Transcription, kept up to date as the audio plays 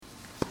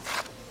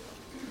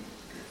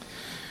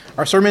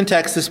Our sermon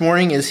text this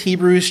morning is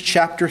Hebrews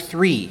chapter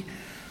 3. You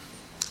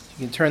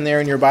can turn there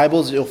in your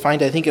Bibles. You'll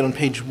find, I think, it on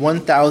page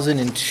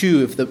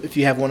 1002 if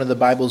you have one of the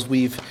Bibles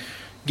we've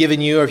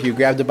given you, or if you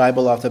grabbed a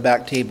Bible off the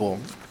back table.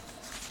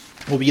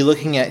 We'll be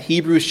looking at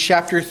Hebrews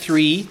chapter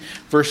 3,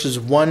 verses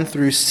 1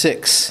 through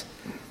 6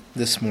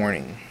 this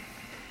morning.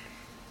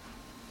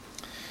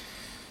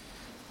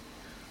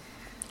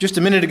 Just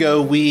a minute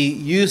ago, we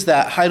used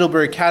that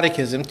Heidelberg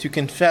Catechism to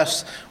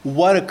confess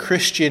what a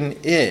Christian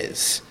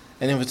is.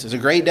 And it's a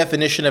great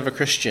definition of a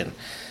Christian,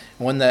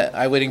 one that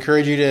I would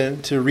encourage you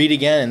to read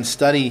again and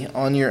study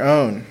on your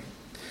own.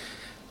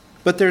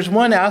 But there's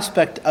one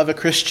aspect of a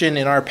Christian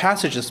in our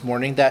passage this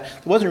morning that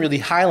wasn't really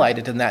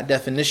highlighted in that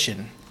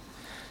definition.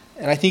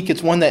 And I think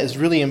it's one that is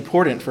really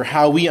important for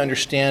how we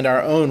understand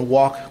our own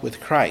walk with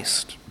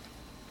Christ.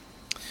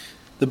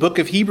 The book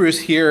of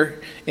Hebrews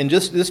here, in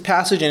just this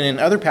passage and in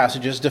other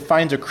passages,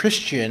 defines a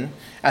Christian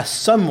as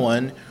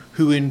someone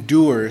who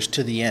endures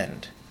to the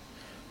end.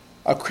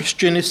 A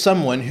Christian is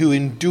someone who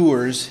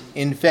endures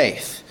in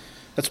faith.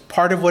 That's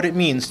part of what it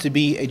means to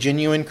be a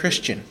genuine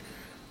Christian.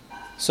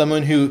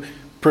 Someone who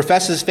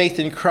professes faith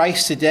in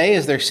Christ today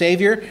as their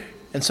Savior,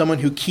 and someone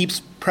who keeps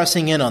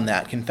pressing in on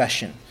that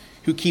confession,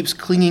 who keeps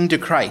clinging to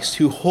Christ,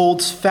 who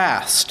holds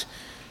fast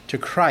to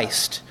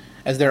Christ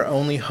as their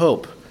only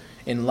hope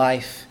in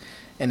life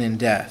and in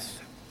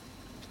death.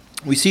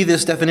 We see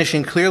this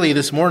definition clearly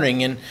this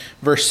morning in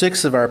verse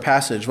 6 of our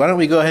passage. Why don't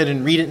we go ahead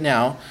and read it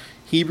now?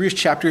 Hebrews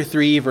chapter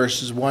 3,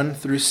 verses 1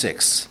 through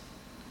 6.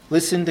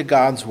 Listen to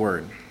God's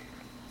word.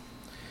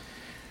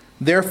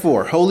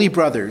 Therefore, holy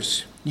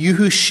brothers, you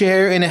who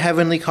share in a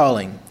heavenly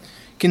calling,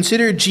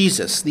 consider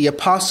Jesus, the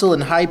apostle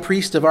and high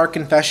priest of our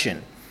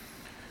confession,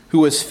 who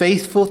was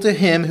faithful to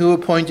him who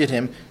appointed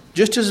him,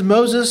 just as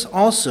Moses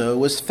also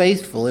was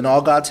faithful in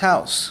all God's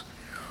house.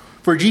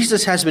 For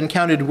Jesus has been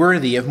counted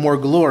worthy of more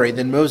glory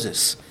than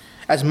Moses,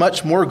 as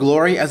much more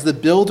glory as the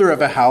builder of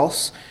a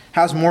house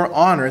has more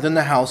honor than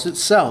the house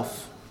itself.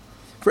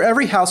 For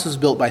every house is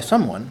built by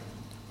someone,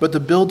 but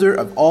the builder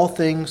of all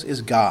things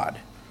is God.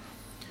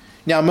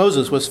 Now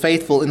Moses was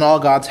faithful in all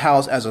God's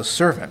house as a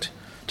servant,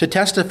 to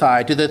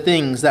testify to the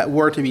things that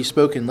were to be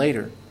spoken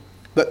later.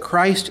 But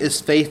Christ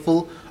is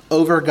faithful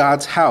over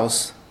God's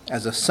house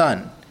as a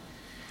son.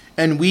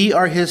 And we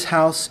are his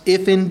house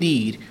if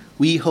indeed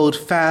we hold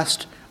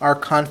fast our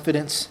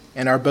confidence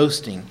and our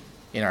boasting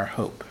in our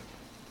hope.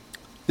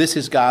 This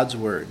is God's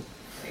word.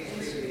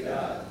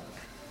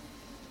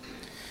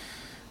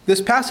 This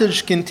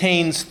passage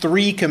contains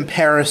three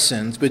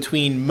comparisons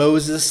between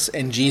Moses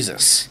and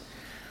Jesus.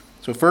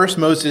 So first,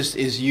 Moses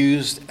is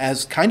used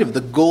as kind of the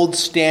gold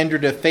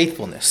standard of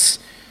faithfulness.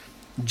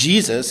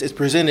 Jesus is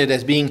presented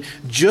as being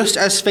just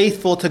as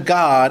faithful to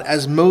God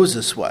as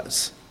Moses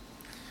was.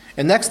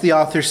 And next, the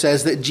author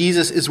says that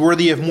Jesus is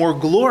worthy of more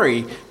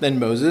glory than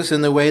Moses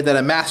in the way that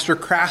a master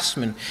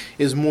craftsman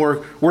is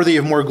more worthy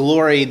of more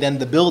glory than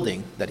the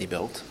building that he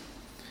built.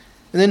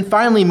 And then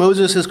finally,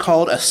 Moses is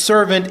called a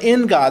servant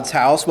in God's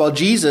house, while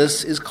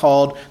Jesus is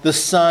called the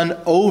son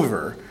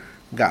over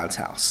God's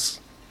house.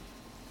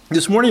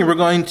 This morning, we're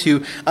going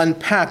to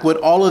unpack what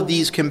all of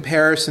these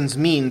comparisons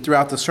mean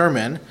throughout the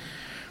sermon.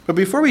 But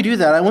before we do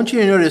that, I want you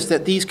to notice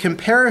that these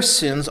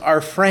comparisons are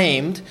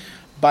framed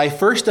by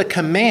first a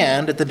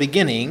command at the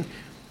beginning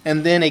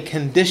and then a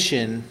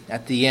condition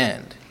at the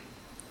end.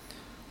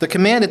 The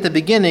command at the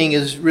beginning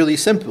is really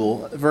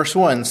simple. Verse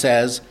 1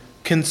 says,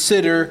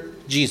 "Consider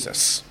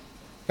Jesus."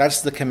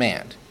 That's the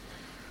command.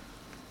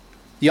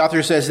 The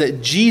author says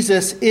that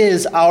Jesus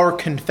is our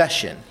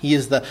confession. He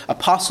is the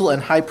apostle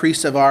and high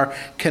priest of our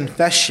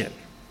confession.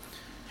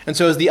 And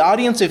so as the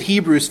audience of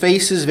Hebrews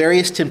faces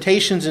various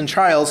temptations and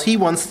trials, he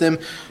wants them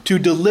to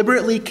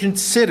deliberately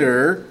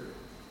consider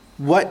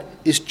what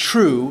is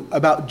true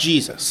about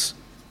Jesus.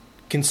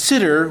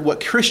 Consider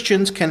what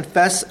Christians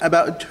confess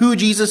about who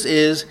Jesus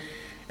is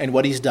and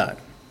what he's done.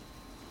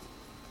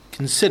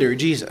 Consider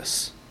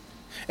Jesus.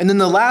 And then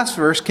the last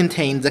verse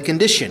contains a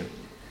condition.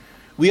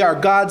 We are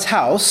God's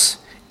house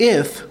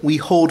if we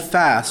hold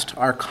fast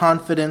our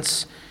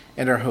confidence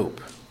and our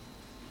hope.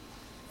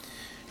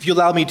 If you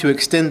allow me to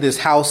extend this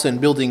house and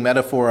building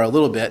metaphor a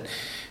little bit,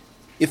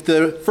 if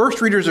the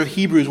first readers of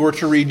Hebrews were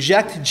to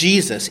reject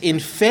Jesus in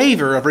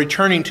favor of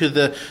returning to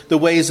the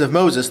ways of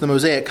Moses, the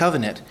Mosaic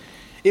covenant,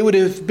 it would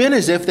have been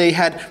as if they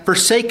had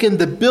forsaken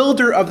the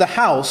builder of the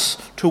house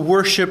to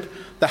worship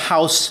the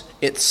house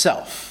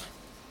itself.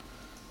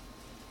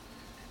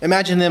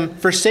 Imagine them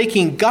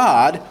forsaking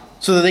God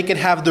so that they could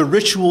have the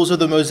rituals of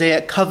the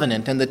Mosaic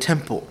covenant and the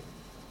temple.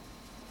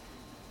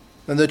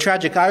 And the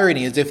tragic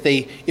irony is if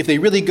they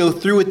really go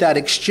through with that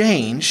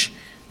exchange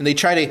and they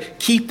try to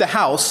keep the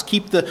house,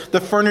 keep the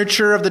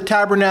furniture of the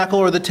tabernacle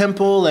or the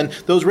temple and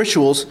those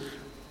rituals,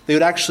 they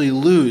would actually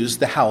lose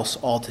the house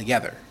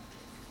altogether.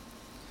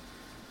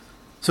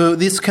 So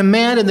this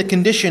command and the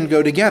condition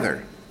go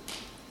together.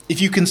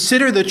 If you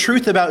consider the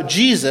truth about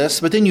Jesus,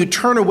 but then you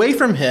turn away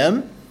from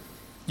him,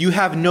 you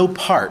have no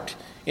part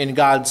in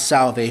God's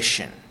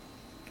salvation.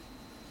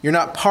 You're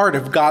not part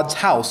of God's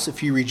house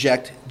if you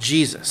reject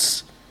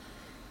Jesus.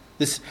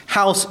 This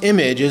house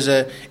image is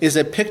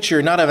a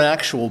picture not of an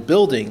actual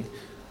building,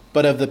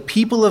 but of the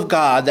people of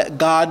God that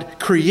God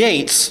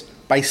creates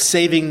by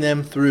saving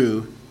them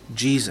through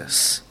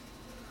Jesus.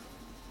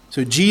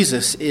 So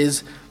Jesus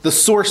is the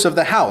source of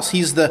the house.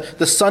 He's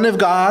the Son of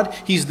God.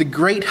 He's the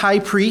great high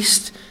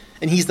priest,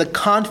 and he's the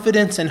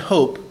confidence and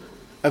hope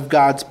of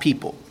God's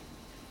people.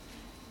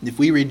 If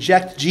we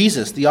reject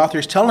Jesus, the author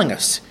is telling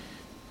us,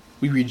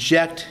 we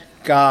reject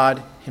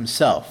God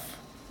himself.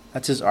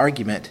 That's his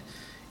argument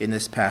in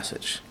this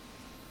passage.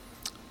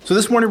 So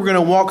this morning we're going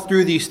to walk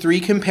through these three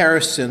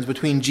comparisons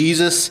between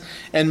Jesus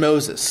and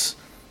Moses.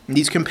 And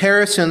these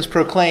comparisons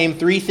proclaim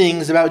three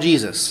things about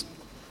Jesus.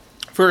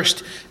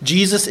 First,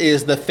 Jesus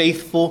is the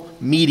faithful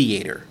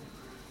mediator.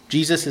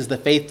 Jesus is the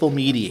faithful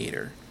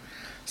mediator.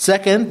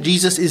 Second,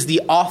 Jesus is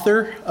the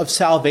author of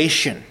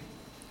salvation.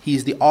 He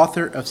is the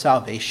author of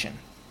salvation.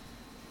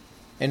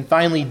 And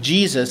finally,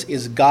 Jesus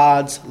is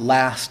God's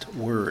last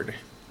word.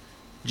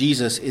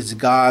 Jesus is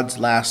God's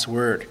last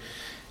word.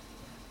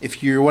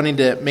 If you're wanting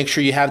to make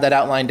sure you have that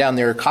outline down,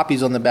 there are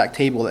copies on the back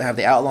table that have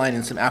the outline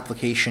and some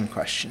application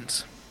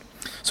questions.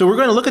 So we're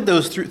going to look at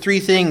those three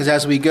things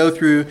as we go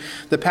through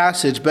the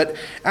passage. But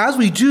as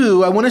we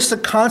do, I want us to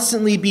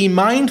constantly be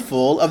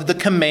mindful of the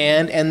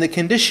command and the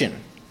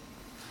condition.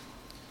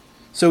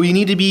 So we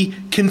need to be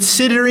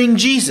considering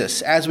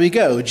Jesus as we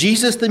go.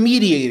 Jesus the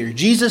mediator.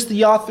 Jesus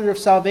the author of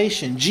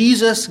salvation.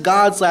 Jesus,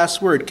 God's last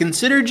word.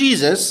 Consider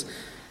Jesus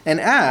and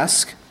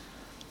ask,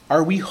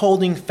 are we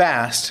holding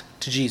fast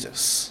to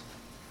Jesus?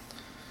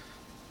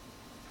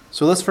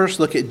 So let's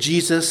first look at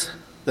Jesus,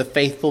 the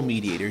faithful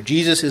mediator.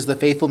 Jesus is the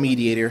faithful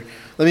mediator.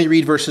 Let me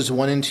read verses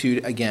 1 and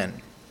 2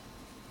 again.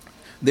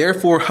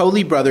 Therefore,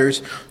 holy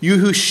brothers, you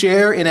who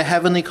share in a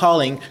heavenly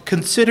calling,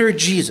 consider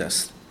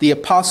Jesus, the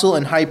apostle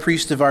and high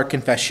priest of our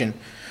confession,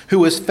 who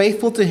was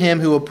faithful to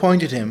him who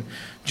appointed him,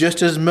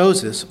 just as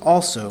Moses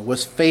also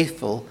was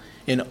faithful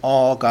in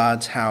all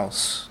God's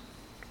house.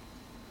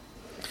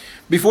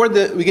 Before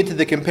we get to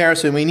the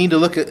comparison, we need to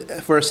look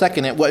for a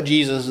second at what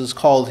Jesus is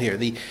called here.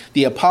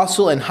 The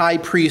apostle and high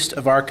priest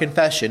of our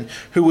confession,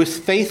 who was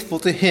faithful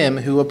to him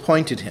who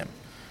appointed him.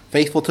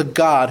 Faithful to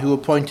God who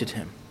appointed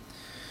him.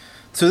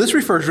 So this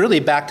refers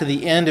really back to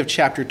the end of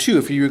chapter 2.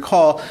 If you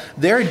recall,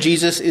 there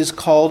Jesus is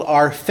called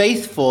our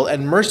faithful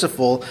and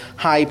merciful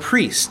high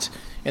priest.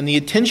 And the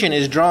attention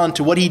is drawn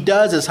to what he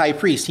does as high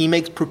priest. He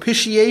makes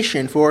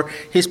propitiation for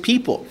his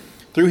people.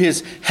 Through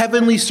his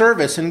heavenly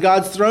service in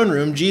God's throne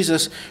room,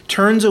 Jesus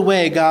turns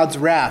away God's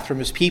wrath from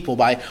his people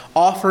by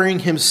offering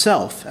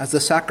himself as the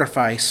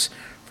sacrifice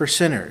for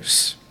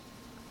sinners.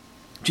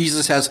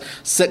 Jesus has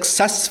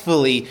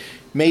successfully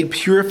made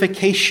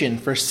purification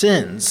for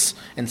sins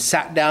and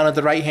sat down at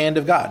the right hand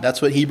of God. That's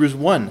what Hebrews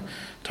 1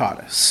 taught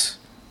us.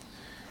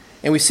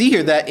 And we see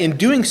here that in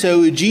doing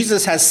so,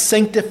 Jesus has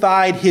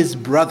sanctified his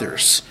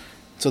brothers.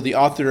 So the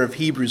author of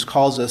Hebrews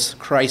calls us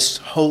Christ's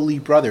holy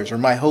brothers, or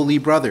my holy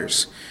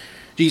brothers.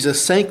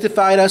 Jesus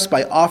sanctified us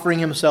by offering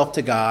himself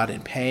to God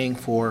and paying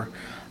for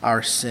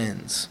our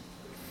sins.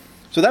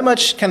 So that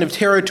much kind of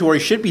territory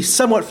should be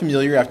somewhat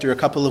familiar after a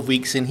couple of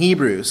weeks in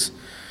Hebrews.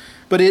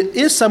 But it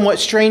is somewhat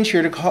strange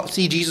here to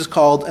see Jesus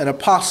called an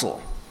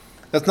apostle.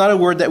 That's not a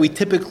word that we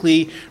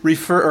typically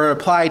refer or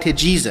apply to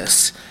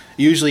Jesus.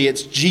 Usually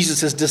it's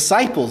Jesus'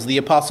 disciples, the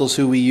apostles,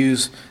 who we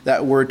use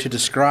that word to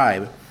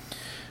describe.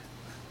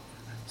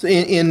 So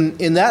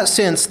in that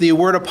sense, the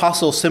word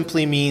apostle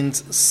simply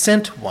means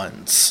sent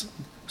ones.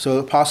 So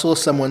apostle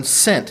is someone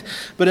sent.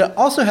 But it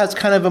also has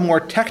kind of a more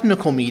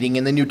technical meaning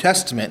in the New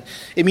Testament.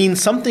 It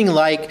means something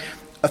like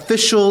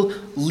official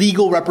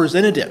legal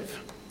representative.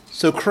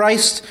 So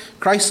Christ's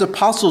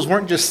apostles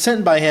weren't just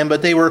sent by him,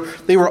 but they were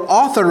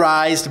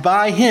authorized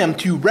by him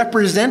to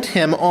represent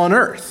him on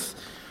earth.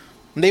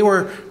 And they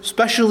were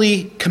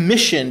specially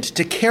commissioned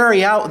to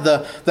carry out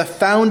the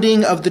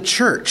founding of the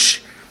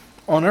church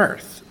on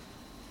earth.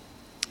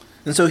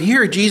 And so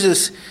here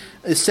Jesus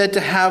is said to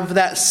have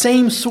that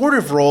same sort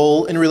of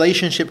role in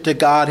relationship to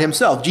God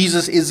himself.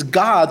 Jesus is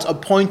God's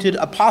appointed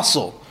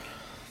apostle.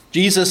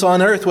 Jesus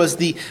on earth was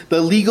the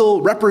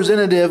legal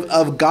representative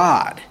of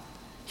God.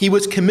 He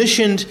was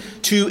commissioned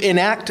to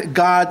enact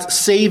God's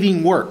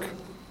saving work,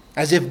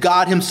 as if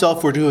God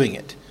himself were doing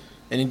it.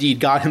 And indeed,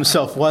 God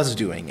himself was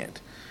doing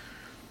it.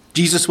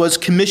 Jesus was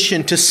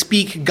commissioned to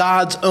speak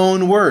God's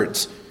own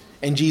words,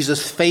 and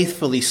Jesus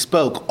faithfully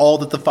spoke all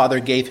that the Father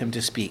gave him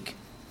to speak.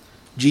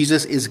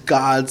 Jesus is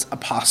God's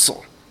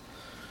apostle.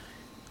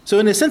 So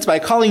in a sense, by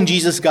calling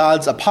Jesus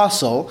God's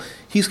apostle,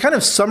 he's kind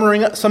of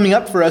summing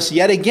up for us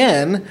yet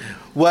again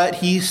what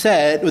he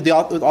said, what the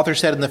author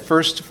said in the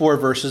first 4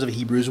 verses of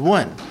Hebrews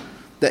 1,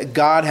 that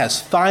God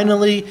has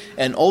finally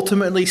and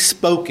ultimately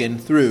spoken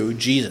through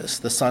Jesus,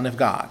 the Son of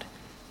God.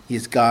 He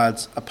is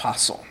God's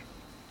apostle.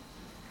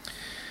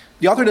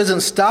 The author doesn't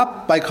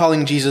stop by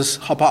calling Jesus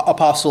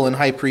apostle and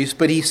high priest,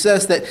 but he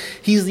says that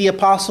he's the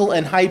apostle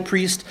and high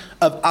priest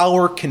of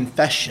our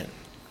confession.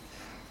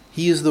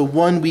 He is the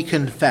one we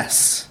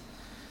confess.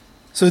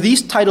 So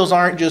these titles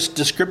aren't just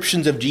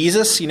descriptions of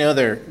Jesus.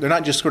 They're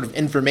not just sort of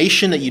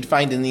information that you'd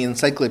find in the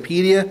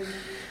encyclopedia.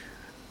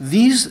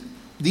 These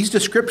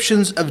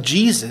descriptions of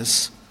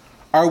Jesus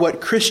are what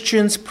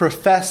Christians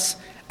profess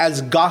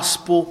as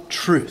gospel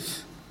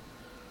truth.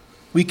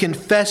 We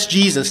confess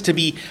Jesus to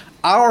be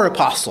our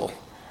apostle,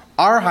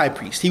 our high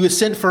priest. He was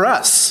sent for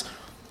us.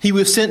 He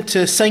was sent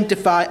to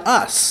sanctify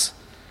us.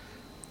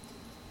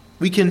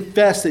 We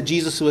confess that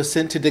Jesus was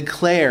sent to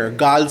declare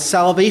God's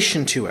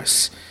salvation to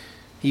us.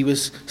 He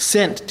was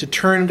sent to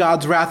turn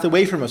God's wrath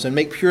away from us and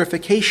make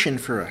purification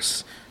for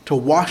us, to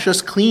wash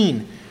us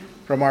clean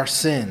from our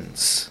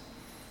sins.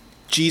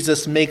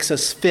 Jesus makes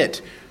us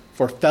fit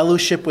for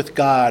fellowship with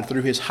God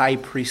through his high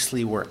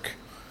priestly work.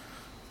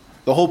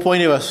 The whole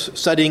point of us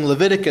studying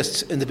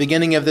Leviticus in the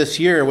beginning of this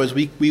year was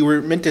we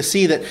were meant to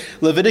see that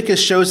Leviticus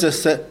shows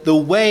us that the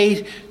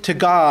way to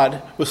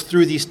God was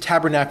through these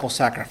tabernacle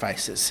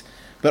sacrifices.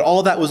 But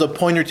all that was a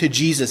pointer to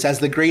Jesus as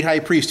the great high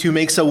priest who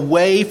makes a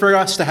way for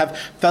us to have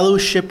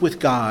fellowship with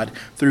God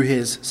through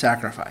his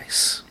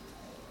sacrifice.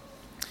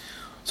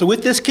 So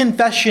with this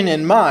confession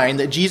in mind,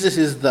 that Jesus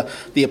is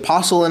the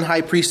apostle and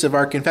high priest of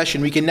our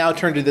confession, we can now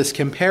turn to this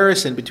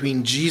comparison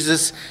between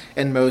Jesus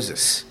and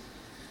Moses.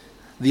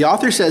 The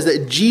author says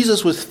that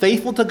Jesus was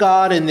faithful to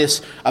God in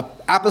this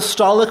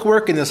apostolic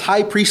work, in this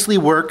high priestly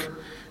work,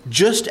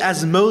 just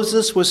as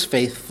Moses was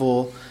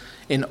faithful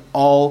in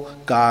all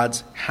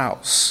God's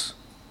house.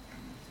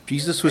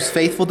 Jesus was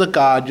faithful to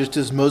God just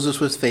as Moses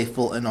was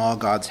faithful in all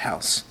God's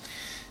house.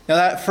 Now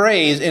that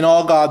phrase, in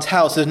all God's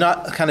house, is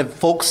not a kind of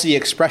folksy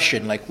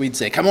expression like we'd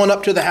say, come on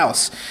up to the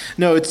house.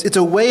 No, it's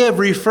a way of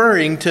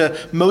referring to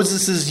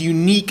Moses'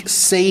 unique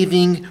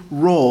saving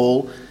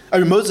role,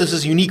 or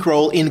Moses' unique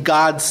role in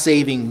God's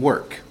saving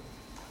work.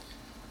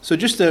 So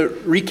just to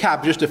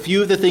recap just a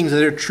few of the things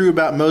that are true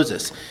about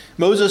Moses.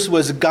 Moses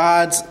was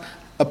God's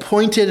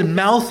appointed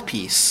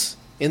mouthpiece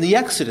in the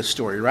Exodus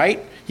story,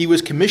 right? He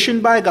was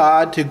commissioned by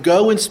God to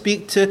go and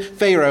speak to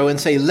Pharaoh and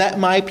say, let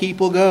my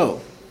people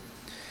go.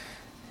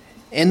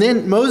 And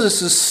then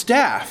Moses'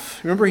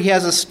 staff, remember he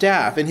has a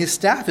staff, and his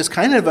staff is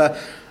kind of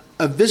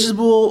a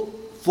visible,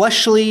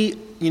 fleshly,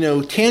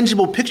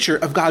 tangible picture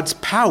of God's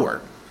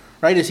power,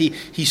 right? As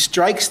he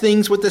strikes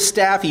things with the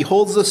staff, he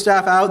holds the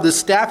staff out. The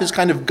staff is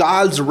kind of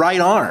God's right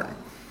arm.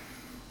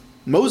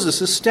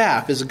 Moses'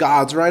 staff is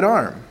God's right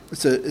arm.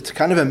 It's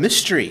kind of a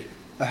mystery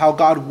of how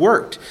God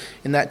worked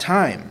in that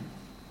time.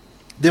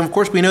 Then, of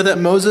course, we know that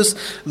Moses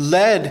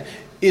led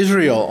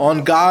Israel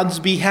on God's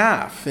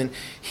behalf, and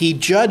he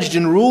judged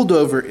and ruled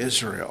over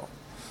Israel.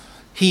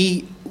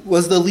 He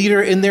was the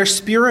leader in their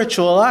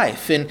spiritual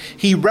life, and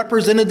he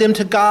represented them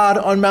to God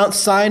on Mount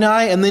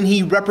Sinai, and then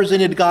he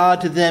represented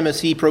God to them as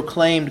he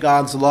proclaimed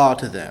God's law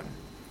to them.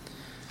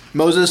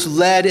 Moses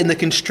led in the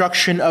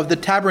construction of the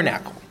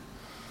tabernacle.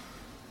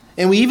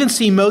 And we even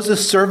see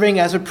Moses serving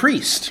as a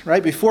priest,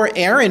 right? Before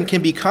Aaron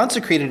can be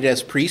consecrated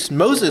as priest,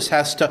 Moses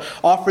has to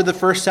offer the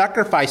first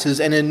sacrifices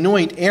and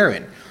anoint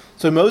Aaron.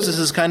 So Moses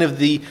is kind of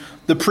the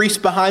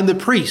priest behind the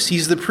priests.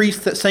 He's the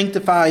priest that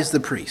sanctifies the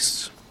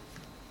priests.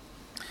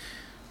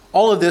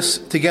 All of this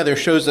together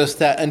shows us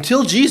that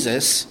until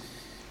Jesus,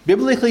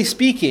 biblically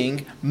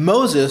speaking,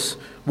 Moses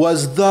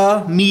was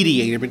the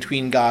mediator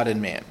between God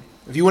and man.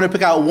 If you want to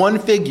pick out one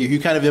figure who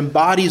kind of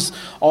embodies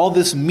all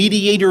this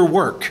mediator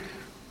work,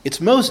 it's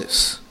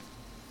Moses.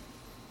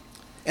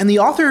 And the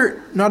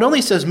author not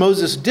only says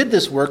Moses did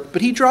this work,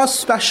 but he draws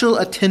special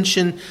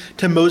attention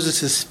to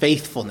Moses'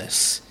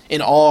 faithfulness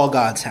in all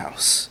God's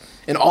house.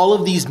 In all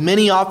of these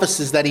many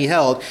offices that he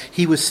held,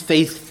 he was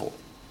faithful.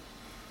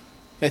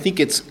 I think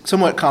it's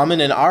somewhat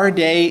common in our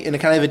day, in a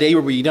kind of a day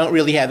where we don't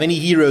really have any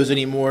heroes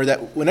anymore,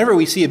 that whenever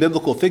we see a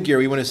biblical figure,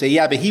 we want to say,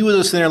 yeah, but he was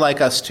a sinner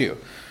like us too.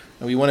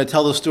 And we want to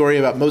tell the story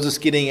about Moses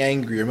getting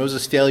angry or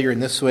Moses' failure in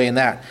this way and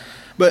that.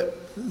 But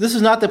this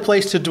is not the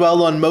place to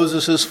dwell on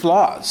Moses'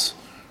 flaws.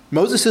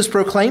 Moses is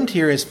proclaimed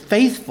here as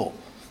faithful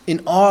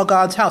in all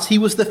God's house. He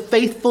was the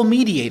faithful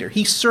mediator.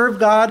 He served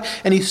God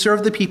and he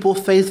served the people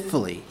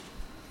faithfully.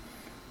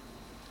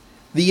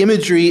 The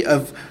imagery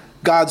of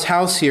God's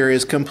house here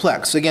is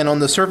complex. Again, on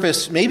the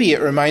surface, maybe it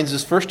reminds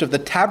us first of the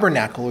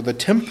tabernacle or the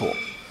temple,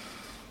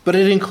 but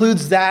it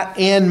includes that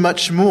and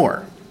much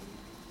more.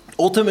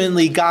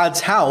 Ultimately,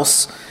 God's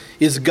house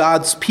is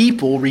God's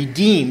people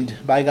redeemed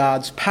by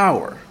God's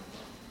power.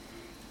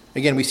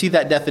 Again, we see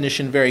that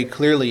definition very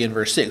clearly in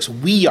verse 6.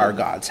 We are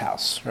God's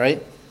house,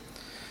 right?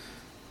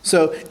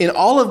 So in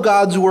all of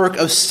God's work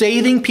of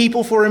saving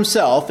people for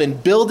himself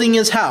and building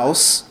his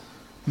house,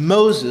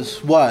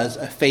 Moses was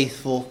a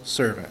faithful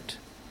servant.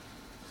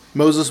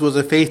 Moses was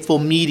a faithful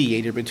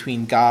mediator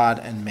between God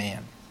and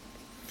man.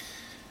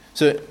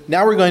 So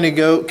now we're going to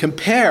go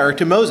compare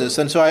to Moses.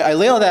 And so I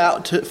lay all that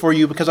out for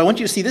you because I want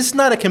you to see this is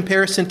not a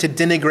comparison to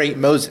denigrate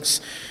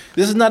Moses.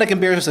 This is not a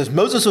comparison that says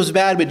Moses was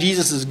bad, but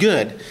Jesus is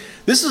good.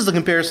 This is the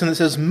comparison that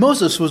says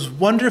Moses was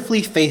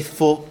wonderfully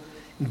faithful.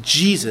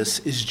 Jesus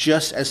is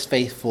just as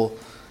faithful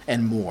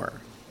and more.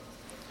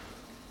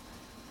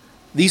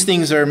 These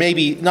things are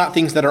maybe not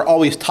things that are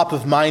always top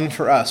of mind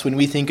for us when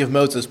we think of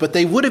Moses, but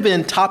they would have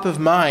been top of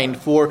mind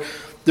for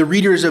the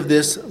readers of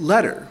this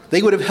letter.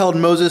 They would have held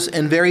Moses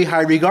in very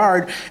high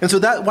regard, and so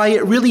that's why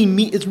it really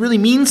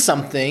means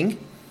something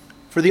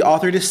for the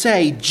author to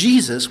say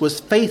Jesus was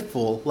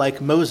faithful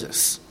like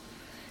Moses.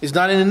 It's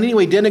not in any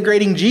way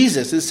denigrating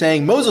Jesus. It's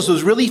saying Moses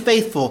was really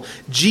faithful.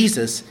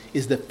 Jesus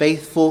is the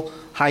faithful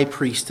high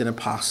priest and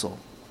apostle.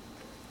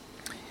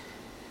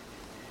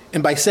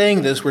 And by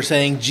saying this, we're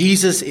saying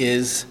Jesus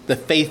is the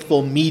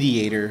faithful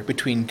mediator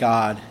between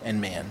God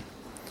and man.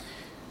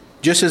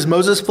 Just as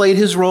Moses played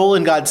his role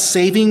in God's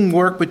saving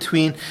work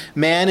between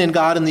man and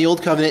God in the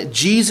Old Covenant,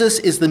 Jesus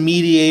is the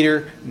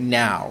mediator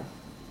now.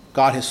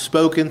 God has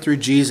spoken through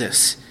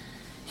Jesus.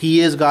 He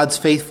is God's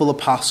faithful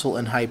apostle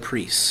and high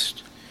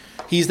priest.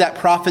 He's that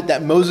prophet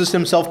that Moses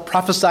himself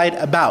prophesied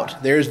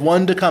about. There is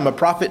one to come, a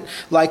prophet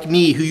like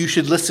me who you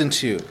should listen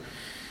to.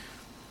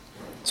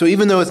 So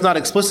even though it's not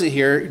explicit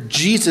here,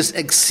 Jesus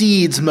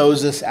exceeds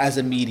Moses as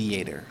a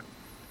mediator.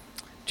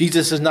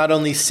 Jesus is not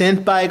only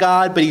sent by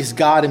God, but he's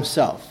God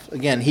himself.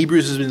 Again,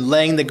 Hebrews has been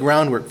laying the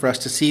groundwork for us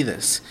to see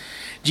this.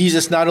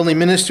 Jesus not only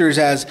ministers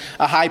as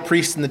a high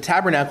priest in the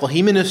tabernacle,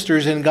 he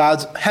ministers in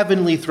God's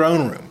heavenly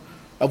throne room,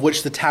 of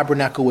which the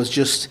tabernacle was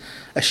just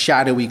a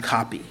shadowy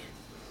copy.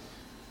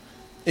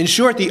 In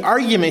short, the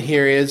argument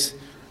here is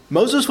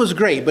Moses was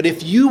great, but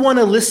if you want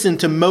to listen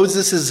to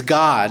Moses'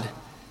 God,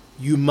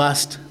 you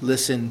must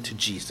listen to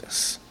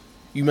Jesus.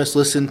 You must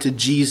listen to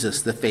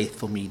Jesus, the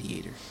faithful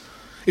mediator.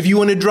 If you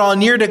want to draw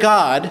near to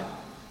God,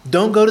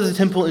 don't go to the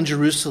temple in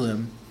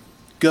Jerusalem.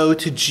 Go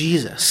to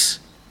Jesus.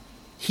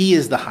 He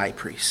is the high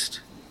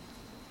priest.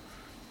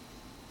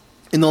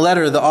 In the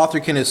letter, the author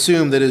can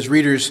assume that his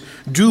readers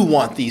do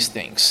want these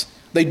things.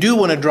 They do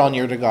want to draw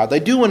near to God. They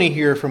do want to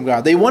hear from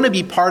God. They want to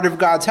be part of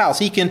God's house.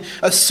 He can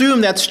assume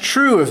that's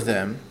true of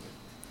them.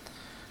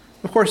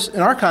 Of course,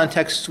 in our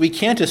context, we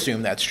can't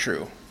assume that's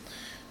true.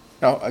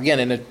 Now, again,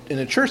 in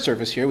a church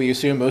service here, we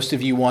assume most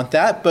of you want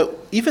that, but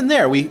even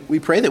there, we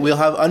pray that we'll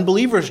have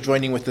unbelievers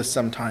joining with us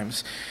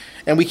sometimes.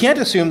 And we can't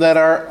assume that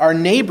our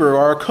neighbor or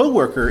our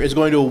coworker is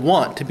going to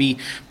want to be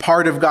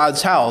part of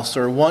God's house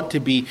or want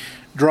to be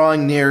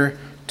drawing near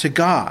to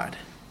God.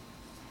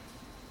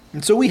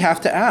 And so we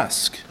have to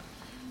ask,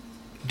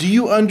 do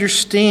you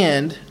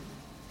understand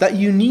that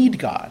you need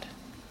God?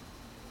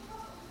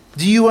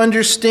 Do you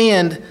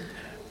understand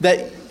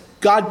that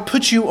God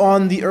put you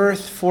on the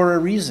earth for a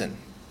reason?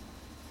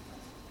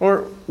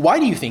 Or why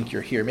do you think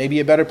you're here? Maybe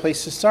a better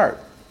place to start.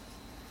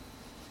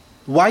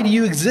 Why do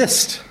you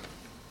exist?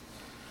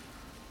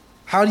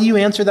 How do you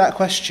answer that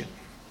question?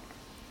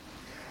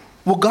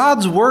 Well,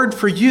 God's word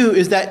for you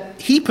is that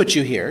he put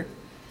you here,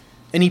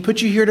 and he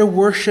put you here to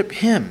worship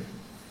him.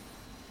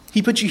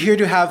 He put you here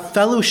to have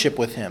fellowship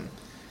with him,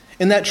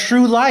 and that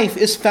true life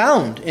is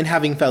found in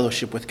having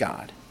fellowship with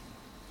God.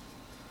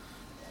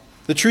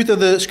 The truth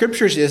of the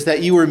scriptures is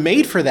that you were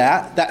made for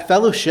that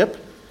fellowship,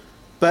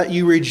 but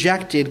you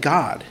rejected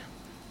God,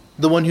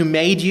 the one who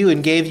made you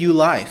and gave you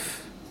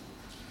life.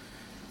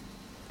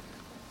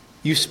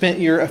 You spent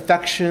your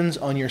affections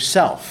on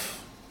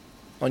yourself,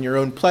 on your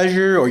own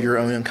pleasure or your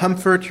own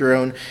comfort, your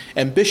own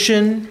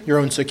ambition, your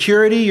own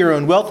security, your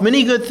own wealth,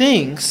 many good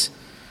things.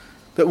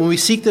 But when we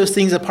seek those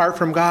things apart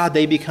from God,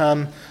 they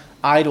become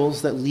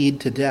idols that lead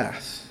to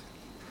death.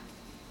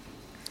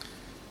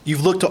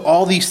 You've looked to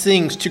all these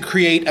things to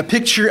create a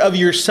picture of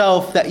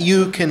yourself that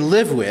you can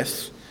live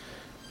with,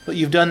 but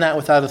you've done that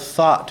without a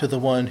thought to the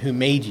one who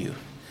made you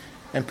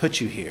and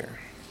put you here.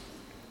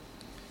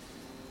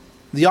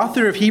 The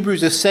author of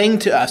Hebrews is saying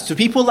to us, to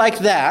people like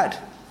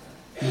that,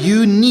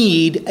 you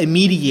need a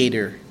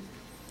mediator.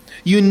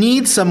 You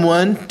need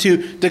someone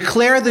to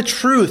declare the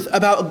truth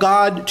about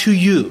God to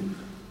you,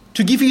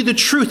 to give you the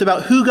truth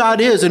about who God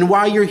is and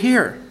why you're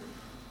here.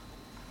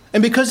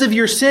 And because of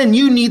your sin,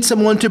 you need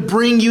someone to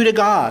bring you to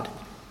God,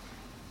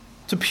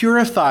 to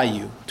purify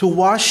you, to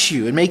wash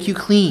you and make you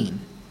clean,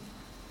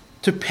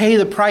 to pay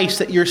the price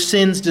that your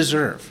sins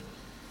deserve.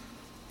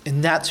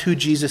 And that's who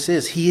Jesus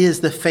is. He is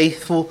the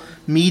faithful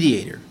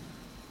mediator.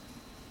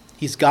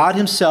 He's God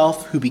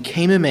himself who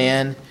became a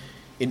man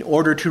in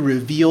order to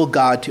reveal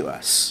God to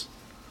us.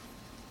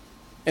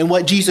 And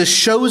what Jesus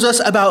shows us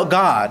about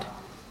God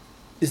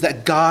is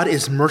that God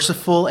is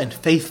merciful and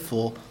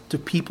faithful to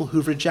people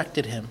who've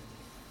rejected him.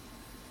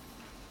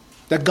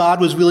 That God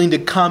was willing to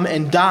come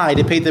and die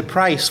to pay the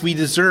price we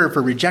deserve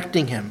for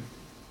rejecting him.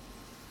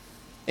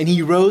 And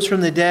he rose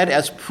from the dead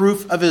as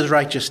proof of his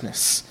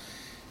righteousness.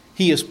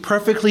 He is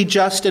perfectly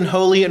just and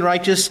holy and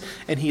righteous,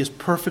 and he is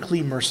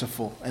perfectly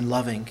merciful and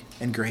loving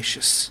and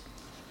gracious.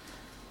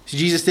 So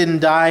Jesus didn't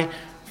die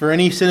for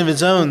any sin of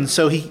his own,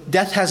 so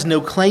death has no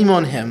claim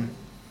on him.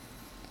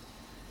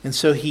 And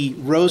so he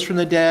rose from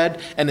the dead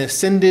and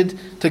ascended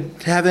to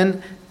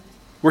heaven,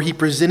 where he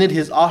presented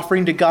his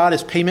offering to God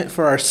as payment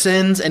for our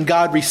sins, and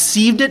God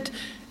received it,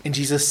 and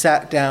Jesus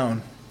sat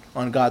down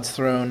on God's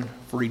throne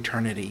for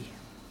eternity.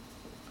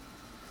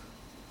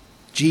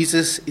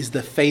 Jesus is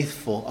the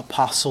faithful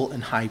apostle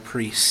and high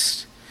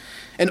priest.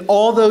 And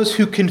all those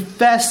who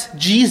confess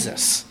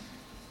Jesus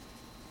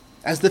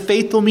as the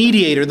faithful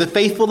mediator, the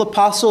faithful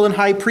apostle and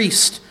high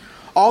priest,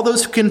 all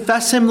those who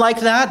confess him like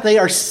that, they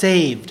are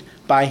saved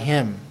by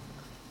him.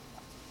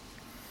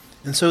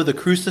 And so the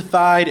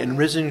crucified and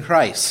risen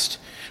Christ,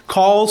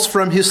 calls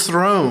from his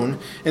throne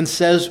and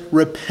says,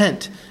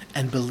 repent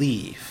and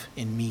believe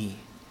in me,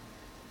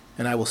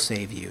 and I will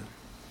save you.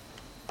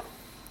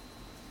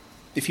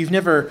 If you've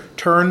never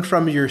turned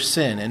from your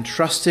sin and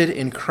trusted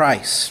in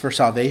Christ for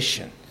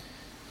salvation,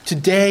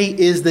 today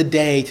is the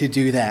day to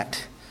do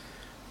that.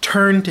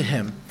 Turn to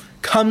him,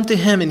 come to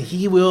him, and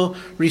he will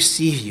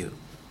receive you.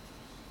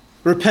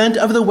 Repent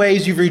of the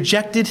ways you've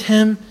rejected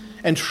him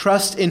and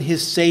trust in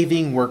his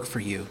saving work for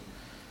you.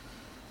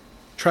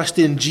 Trust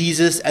in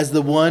Jesus as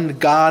the one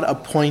God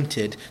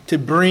appointed to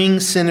bring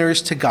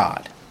sinners to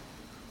God.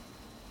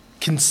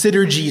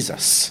 Consider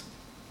Jesus,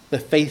 the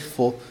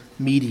faithful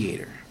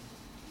mediator.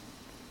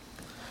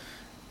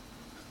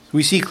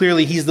 We see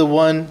clearly he's the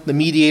one, the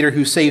mediator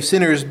who saves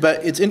sinners,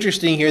 but it's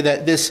interesting here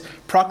that this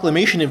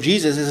proclamation of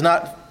Jesus is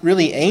not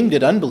really aimed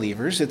at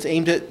unbelievers. It's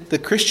aimed at the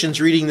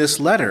Christians reading this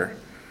letter.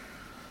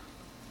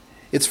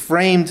 It's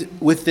framed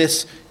with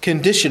this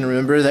condition,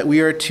 remember, that we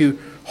are to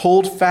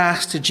hold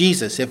fast to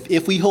Jesus.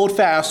 If we hold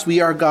fast, we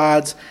are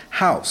God's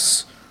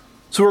house.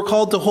 So we're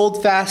called to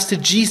hold fast to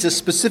Jesus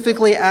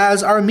specifically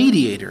as our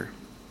mediator.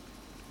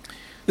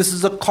 This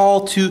is a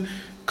call to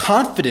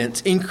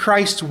confidence in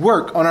Christ's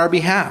work on our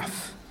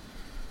behalf.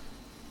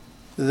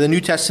 The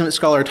New Testament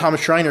scholar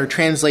Thomas Schreiner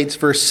translates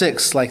verse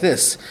 6 like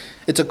this.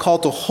 It's a call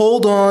to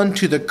hold on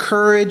to the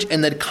courage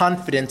and the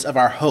confidence of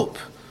our hope.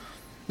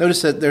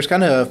 Notice that there's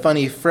kind of a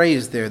funny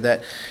phrase there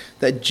that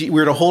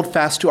we're to hold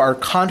fast to our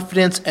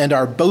confidence and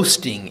our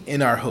boasting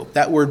in our hope.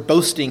 That word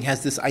boasting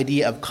has this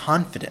idea of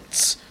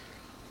confidence.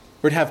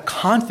 We're to have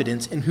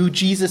confidence in who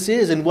Jesus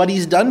is and what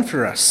he's done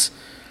for us.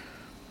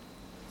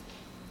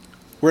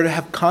 We're to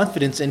have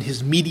confidence in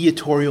his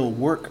mediatorial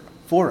work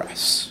for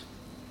us.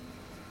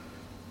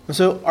 And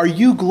so, are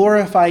you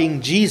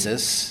glorifying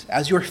Jesus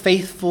as your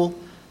faithful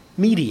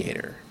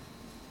mediator?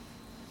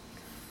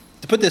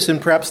 To put this in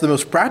perhaps the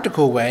most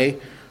practical way,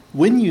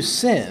 when you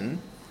sin,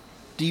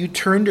 do you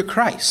turn to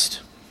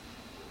Christ?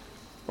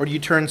 Or do you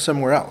turn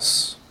somewhere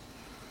else?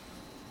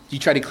 Do you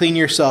try to clean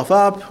yourself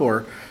up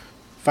or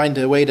find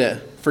a way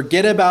to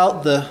forget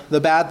about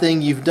the bad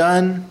thing you've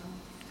done?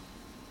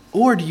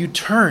 Or do you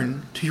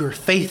turn to your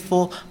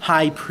faithful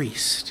high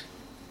priest?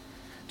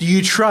 Do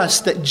you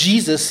trust that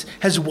Jesus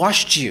has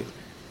washed you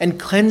and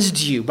cleansed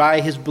you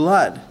by his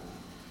blood?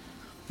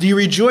 Do you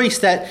rejoice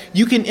that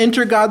you can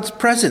enter God's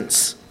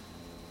presence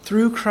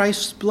through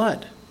Christ's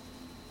blood?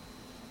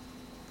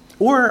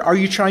 Or are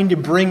you trying to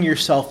bring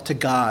yourself to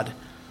God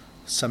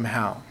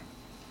somehow?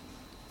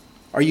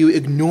 Are you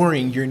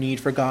ignoring your need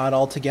for God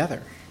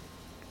altogether?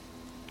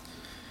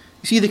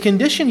 You see, the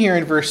condition here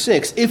in verse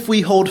 6, if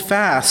we hold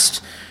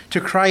fast to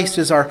Christ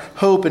as our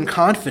hope and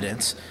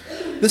confidence,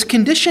 this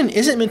condition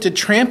isn't meant to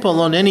trample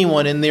on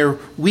anyone in their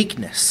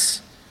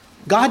weakness.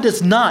 God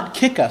does not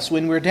kick us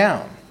when we're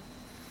down.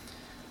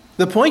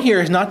 The point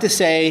here is not to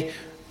say,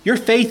 your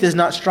faith is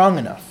not strong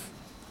enough.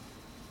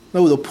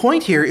 No, the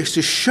point here is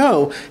to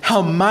show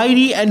how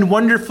mighty and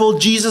wonderful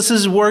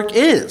Jesus' work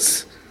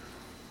is.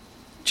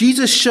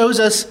 Jesus shows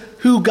us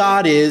who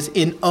God is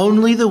in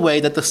only the way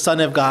that the Son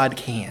of God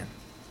can.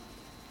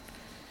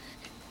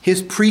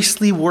 His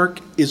priestly work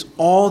is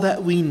all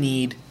that we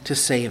need to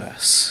save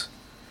us.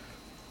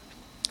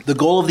 The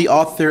goal of the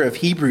author of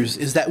Hebrews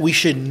is that we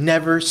should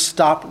never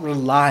stop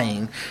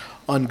relying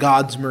on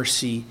God's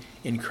mercy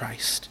in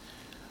Christ.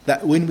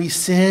 That when we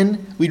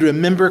sin, we'd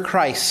remember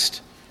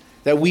Christ,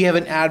 that we have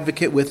an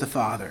advocate with the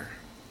Father.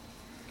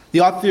 The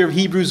author of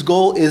Hebrews'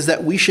 goal is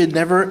that we should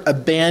never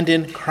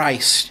abandon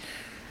Christ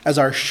as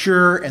our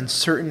sure and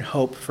certain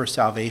hope for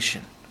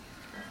salvation.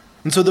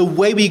 And so the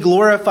way we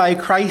glorify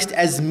Christ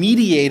as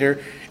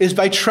mediator is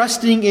by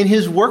trusting in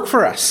his work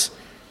for us,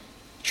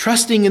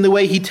 trusting in the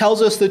way he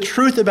tells us the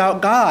truth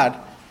about God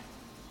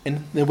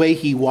and the way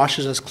he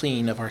washes us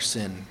clean of our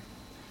sin.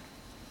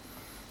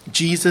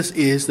 Jesus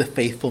is the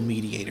faithful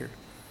mediator.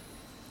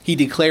 He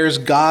declares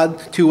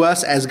God to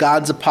us as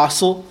God's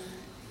apostle,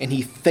 and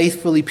he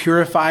faithfully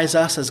purifies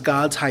us as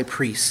God's high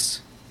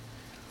priest.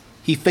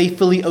 He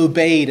faithfully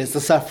obeyed as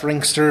the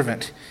suffering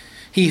servant.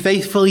 He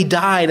faithfully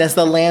died as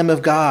the Lamb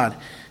of God,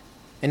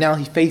 and now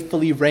he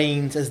faithfully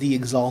reigns as the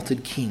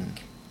exalted King.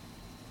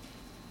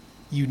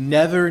 You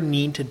never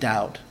need to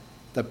doubt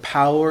the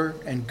power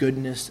and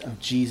goodness of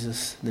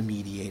Jesus, the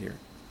mediator.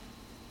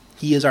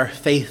 He is our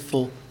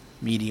faithful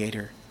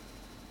mediator.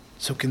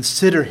 So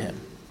consider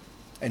him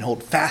and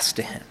hold fast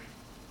to him.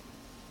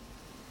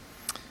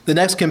 The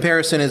next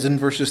comparison is in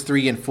verses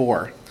 3 and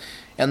 4.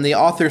 And the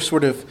author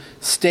sort of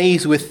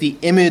stays with the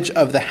image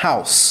of the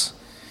house.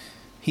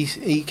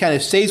 He kind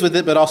of stays with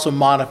it, but also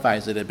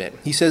modifies it a bit.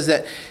 He says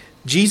that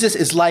Jesus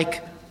is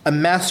like a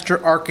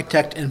master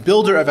architect and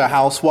builder of a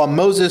house, while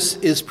Moses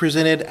is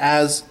presented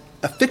as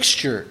a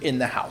fixture in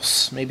the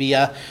house, maybe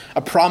a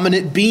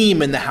prominent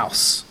beam in the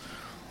house.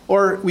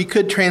 Or we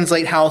could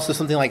translate house as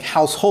something like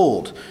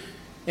household.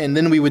 And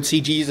then we would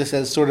see Jesus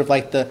as sort of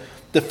like the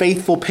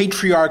faithful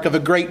patriarch of a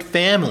great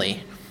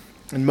family.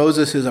 And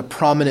Moses is a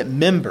prominent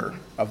member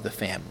of the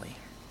family.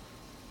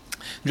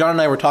 John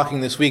and I were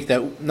talking this week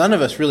that none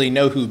of us really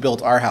know who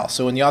built our house.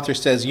 So when the author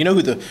says,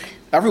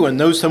 everyone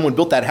knows someone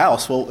built that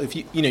house. Well, if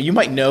you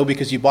might know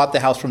because you bought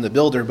the house from the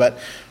builder, but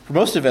for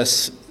most of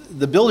us,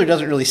 the builder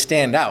doesn't really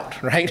stand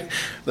out, right?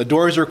 The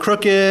doors are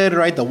crooked,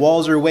 right? The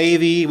walls are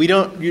wavy.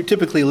 You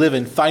typically live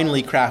in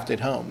finely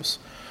crafted homes.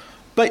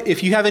 But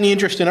if you have any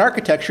interest in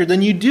architecture,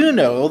 then you do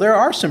know there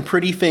are some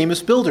pretty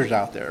famous builders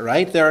out there,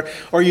 right?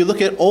 Or you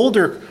look at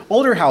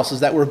older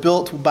houses that were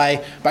built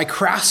by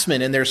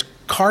craftsmen, and there's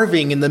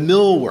carving in the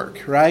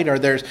millwork, right? Or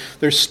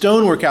there's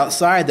stonework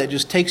outside that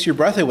just takes your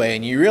breath away,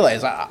 and you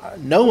realize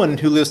no one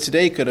who lives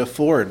today could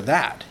afford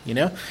that,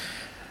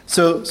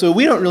 So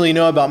we don't really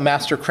know about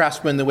master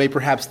craftsmen the way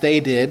perhaps they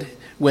did,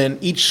 when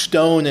each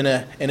stone in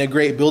a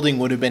great building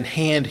would have been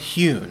hand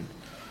hewn.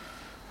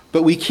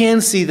 But we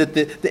can see that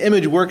the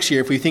image works here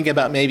if we think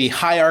about maybe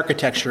high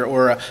architecture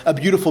or a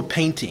beautiful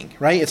painting,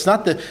 right? It's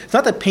not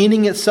the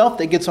painting itself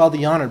that gets all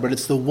the honor, but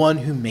it's the one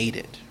who made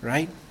it,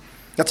 right?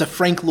 That's a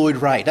Frank Lloyd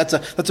Wright.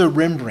 That's a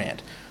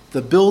Rembrandt.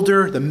 The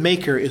builder, the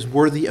maker, is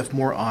worthy of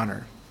more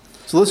honor.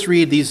 So let's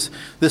read this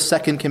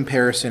second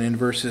comparison in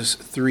verses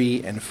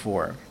 3 and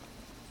 4.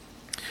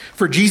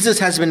 For Jesus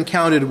has been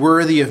counted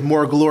worthy of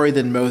more glory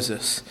than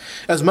Moses,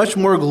 as much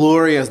more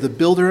glory as the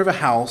builder of a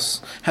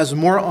house has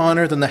more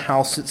honor than the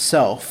house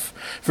itself.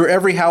 For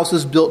every house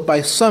is built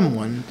by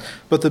someone,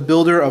 but the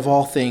builder of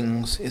all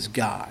things is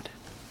God.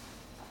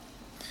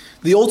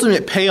 The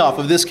ultimate payoff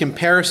of this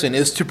comparison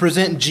is to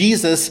present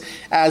Jesus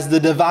as the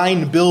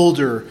divine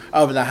builder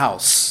of the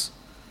house,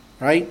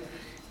 right?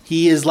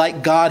 He is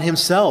like God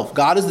himself.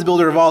 God is the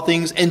builder of all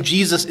things, and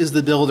Jesus is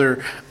the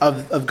builder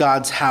of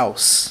God's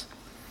house.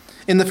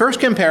 In the first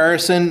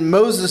comparison,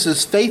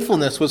 Moses'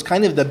 faithfulness was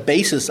kind of the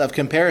basis of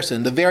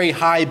comparison, the very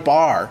high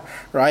bar,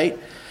 right?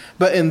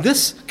 But in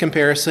this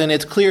comparison,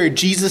 it's clear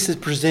Jesus is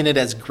presented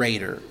as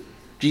greater.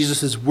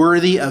 Jesus is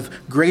worthy of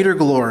greater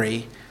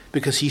glory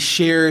because he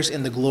shares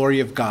in the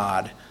glory of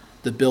God,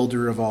 the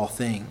builder of all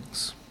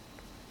things.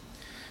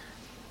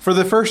 For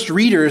the first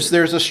readers,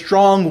 there's a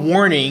strong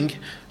warning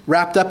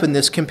wrapped up in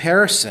this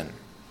comparison,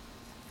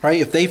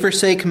 right? If they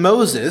forsake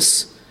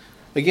Moses,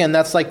 again,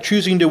 that's like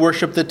choosing to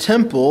worship the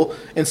temple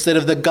instead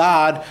of the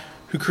God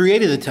who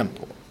created the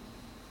temple.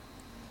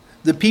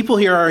 The people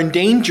here are in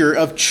danger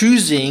of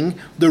choosing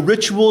the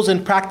rituals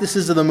and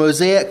practices of the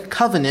Mosaic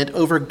covenant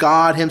over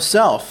God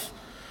himself.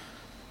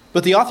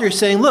 But the author is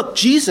saying, look,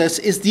 Jesus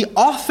is the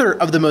author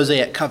of the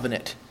Mosaic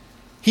covenant.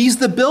 He's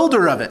the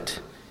builder of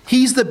it.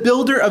 He's the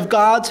builder of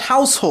God's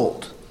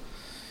household.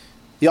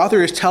 The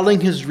author is telling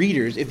his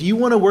readers, if you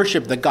want to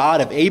worship the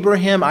God of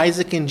Abraham,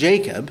 Isaac, and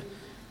Jacob,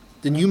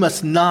 then you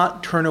must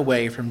not turn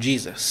away from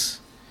Jesus.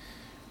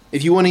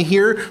 If you want to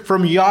hear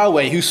from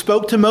Yahweh, who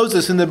spoke to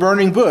Moses in the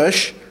burning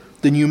bush,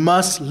 then you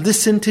must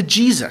listen to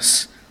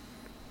Jesus,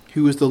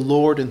 who is the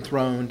Lord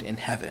enthroned in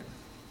heaven.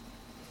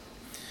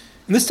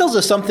 And this tells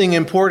us something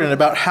important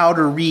about how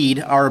to read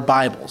our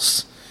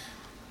Bibles.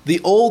 The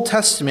Old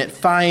Testament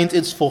finds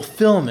its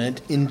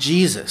fulfillment in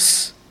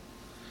Jesus.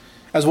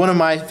 As one of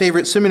my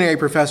favorite seminary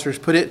professors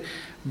put it,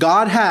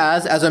 God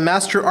has, as a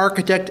master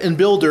architect and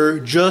builder,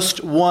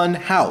 just one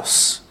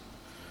house.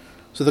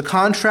 So the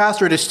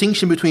contrast or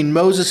distinction between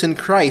Moses and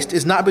Christ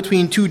is not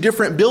between two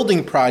different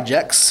building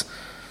projects,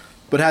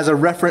 but has a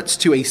reference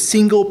to a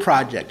single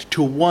project,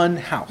 to one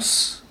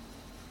house.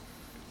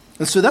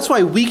 And so that's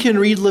why we can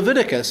read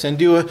Leviticus and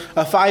do a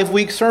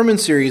 5-week sermon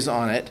series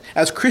on it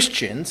as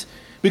Christians,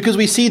 because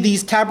we see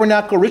these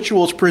tabernacle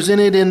rituals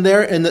presented in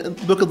the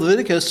book of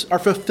Leviticus are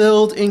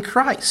fulfilled in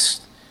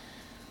Christ.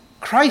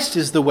 Christ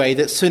is the way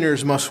that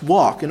sinners must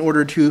walk in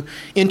order to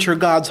enter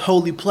God's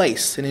holy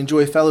place and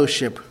enjoy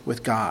fellowship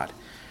with God.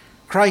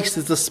 Christ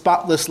is the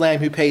spotless Lamb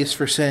who pays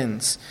for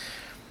sins.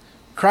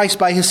 Christ,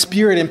 by his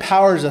Spirit,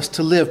 empowers us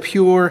to live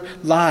pure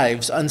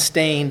lives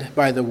unstained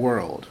by the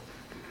world.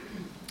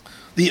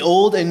 The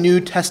Old and New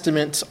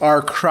Testaments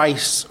are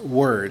Christ's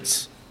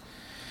words.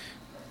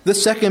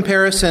 This second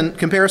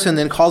comparison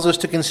then calls us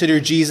to consider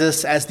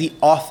Jesus as the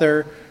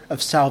author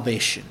of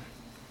salvation.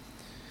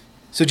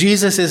 So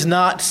Jesus is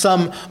not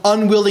some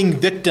unwilling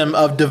victim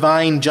of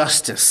divine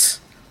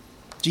justice.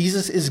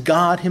 Jesus is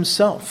God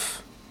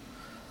himself.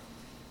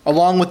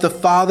 Along with the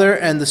Father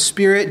and the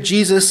Spirit,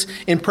 Jesus,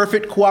 in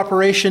perfect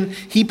cooperation,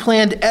 he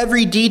planned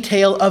every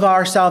detail of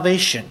our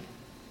salvation.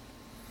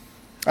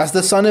 As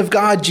the Son of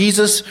God,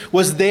 Jesus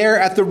was there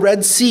at the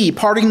Red Sea,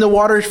 parting the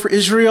waters for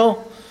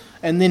Israel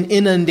and then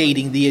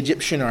inundating the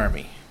Egyptian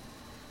army.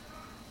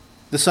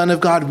 The Son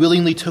of God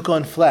willingly took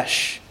on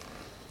flesh.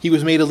 He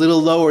was made a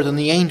little lower than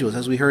the angels,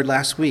 as we heard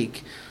last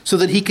week, so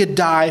that he could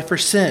die for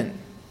sin.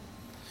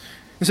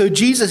 And so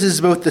Jesus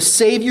is both the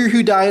Savior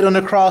who died on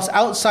a cross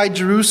outside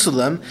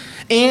Jerusalem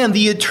and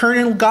the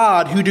eternal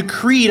God who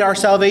decreed our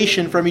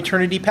salvation from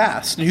eternity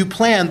past and who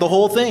planned the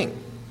whole thing.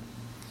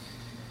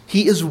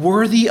 He is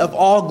worthy of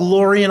all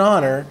glory and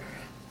honor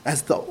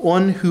as the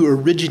one who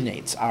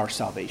originates our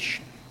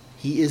salvation.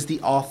 He is the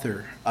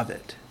author of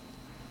it.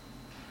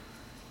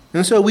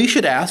 And so we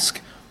should ask,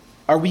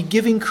 are we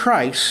giving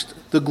Christ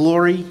the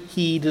glory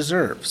he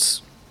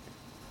deserves?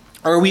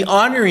 Or are we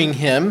honoring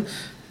him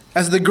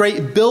as the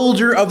great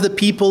builder of the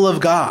people of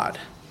God?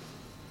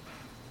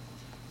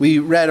 We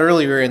read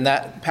earlier in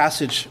that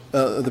passage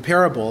of the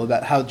parable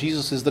about how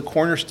Jesus is the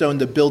cornerstone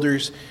the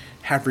builders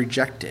have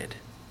rejected.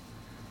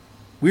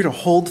 We're to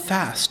hold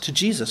fast to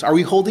Jesus. Are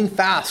we holding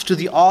fast to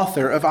the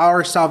author of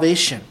our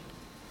salvation?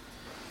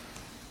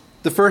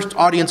 The first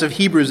audience of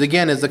Hebrews,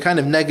 again, is the kind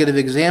of negative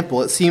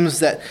example. It seems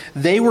that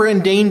they were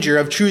in danger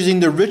of choosing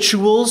the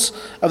rituals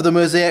of the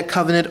Mosaic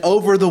covenant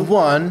over the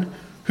one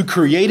who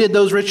created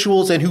those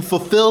rituals and who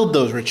fulfilled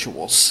those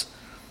rituals.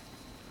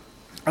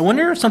 I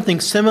wonder if something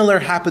similar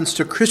happens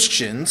to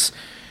Christians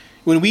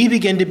when we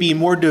begin to be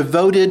more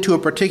devoted to a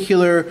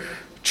particular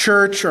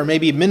church or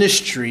maybe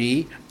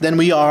ministry than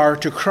we are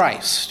to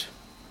Christ.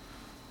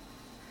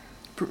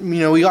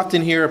 We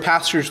often hear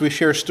pastors, we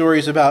share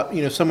stories about,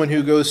 someone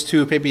who goes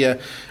to maybe a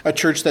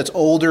church that's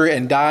older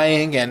and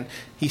dying, and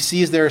he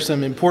sees there are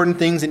some important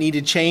things that need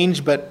to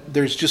change, but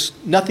there's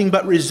just nothing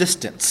but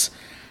resistance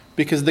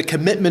because the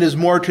commitment is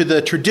more to the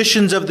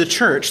traditions of the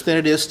church than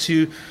it is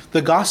to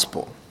the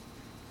gospel.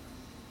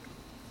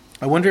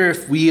 I wonder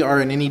if we are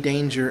in any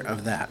danger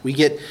of that. We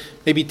get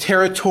maybe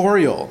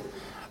territorial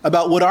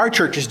about what our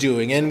church is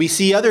doing, and we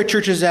see other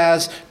churches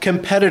as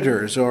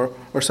competitors or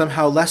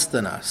somehow less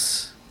than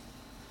us.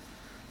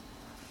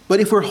 But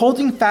if we're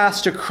holding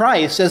fast to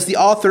Christ as the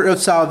author of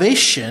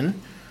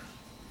salvation,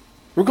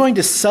 we're going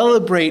to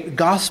celebrate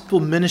gospel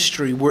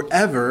ministry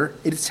wherever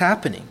it's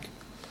happening.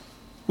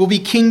 We'll be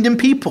kingdom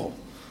people,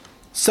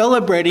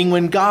 celebrating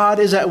when God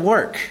is at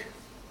work.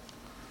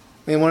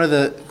 And one of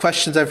the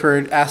questions I've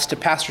heard asked to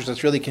pastors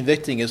that's really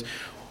convicting is,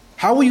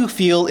 how will you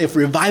feel if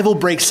revival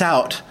breaks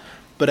out,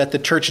 but at the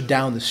church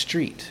down the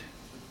street?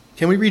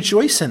 Can we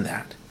rejoice in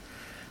that?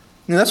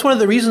 And that's one of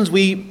the reasons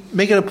we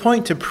make it a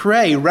point to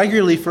pray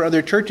regularly for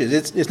other churches.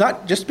 It's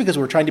not just because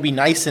we're trying to be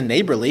nice and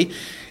neighborly.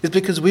 It's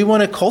because we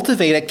want to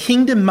cultivate a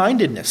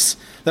kingdom-mindedness,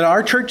 that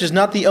our church is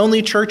not the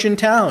only church in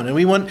town, and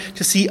we want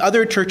to see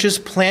other churches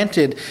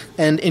planted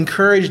and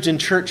encouraged in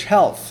church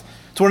health.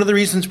 It's one of the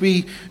reasons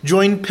we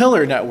joined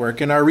Pillar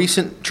Network in our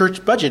recent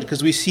church budget,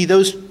 because we see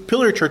those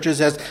Pillar churches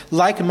as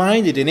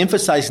like-minded and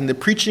emphasizing the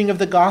preaching of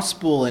the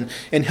gospel and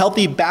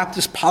healthy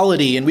Baptist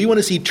polity. And we want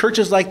to see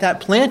churches like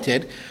that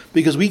planted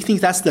because we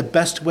think that's the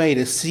best way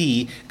to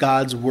see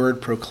God's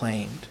word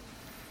proclaimed.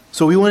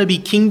 So we want to be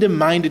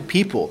kingdom-minded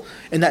people,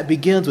 and that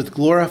begins with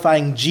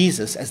glorifying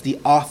Jesus as the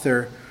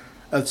author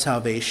of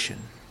salvation.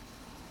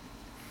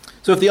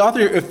 So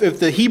if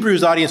the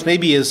Hebrews audience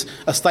maybe is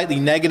a slightly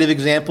negative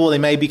example, they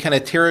may be kind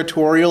of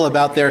territorial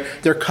about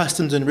their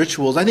customs and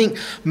rituals, I think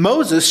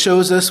Moses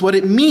shows us what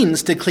it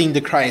means to cling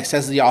to Christ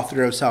as the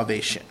author of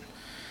salvation.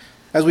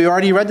 As we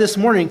already read this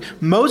morning,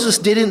 Moses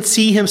didn't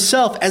see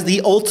himself as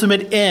the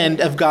ultimate end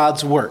of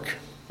God's work,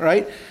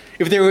 right?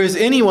 If there was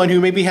anyone who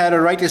maybe had a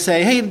right to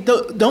say, hey,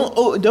 don't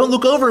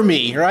look over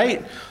me,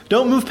 right?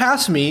 Don't move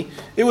past me,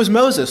 it was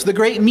Moses, the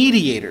great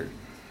mediator.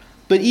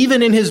 But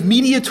even in his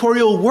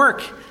mediatorial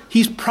work,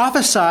 he's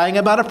prophesying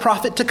about a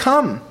prophet to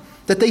come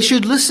that they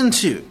should listen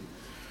to.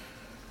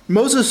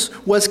 Moses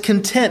was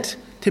content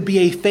to be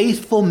a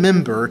faithful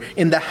member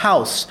in the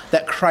house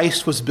that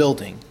Christ was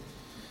building.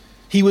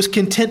 He was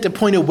content to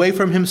point away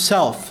from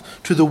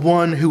himself to the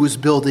one who was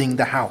building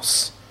the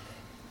house.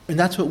 And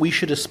that's what we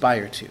should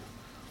aspire to.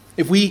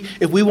 If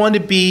we want to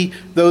be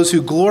those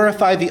who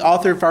glorify the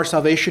author of our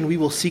salvation, we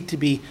will seek to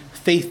be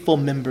faithful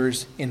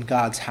members in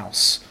God's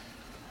house.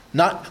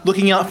 Not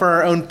looking out for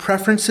our own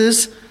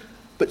preferences,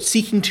 but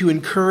seeking to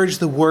encourage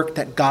the work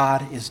that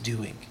God is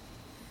doing.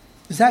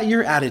 Is that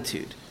your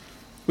attitude?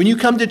 When you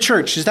come to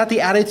church, is that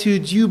the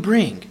attitude you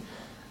bring?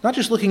 Not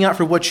just looking out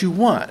for what you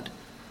want,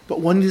 but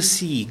wanting to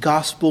see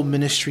gospel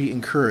ministry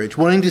encouraged,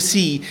 wanting to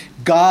see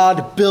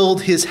God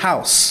build his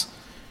house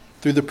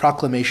through the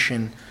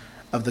proclamation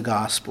of the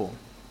gospel.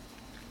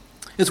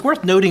 It's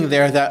worth noting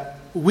there that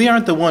we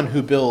aren't the one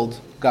who build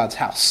God's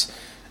house.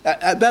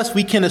 At best,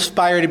 we can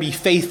aspire to be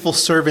faithful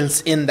servants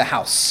in the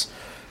house.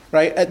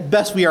 Right? At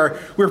best,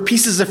 we're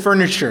pieces of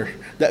furniture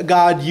that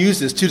God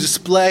uses to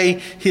display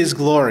his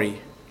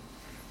glory.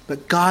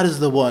 But God is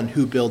the one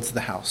who builds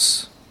the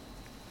house.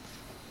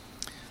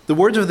 The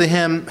words of the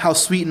hymn, "How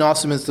Sweet and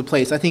Awesome is the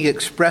Place," I think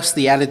express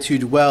the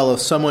attitude well of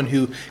someone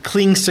who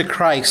clings to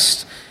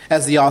Christ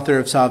as the author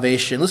of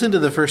salvation. Listen to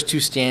the first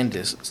two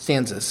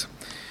stanzas.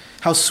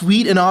 "How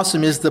sweet and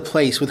awesome is the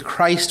place with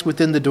Christ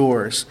within the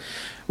doors,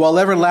 while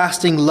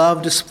everlasting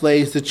love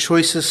displays the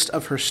choicest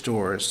of her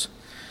stores.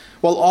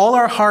 While all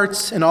our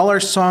hearts and all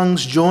our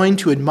songs join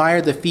to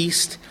admire the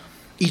feast,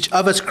 each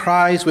of us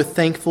cries with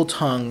thankful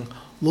tongue,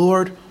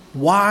 Lord,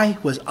 why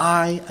was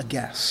I a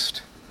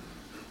guest?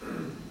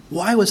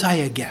 Why was I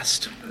a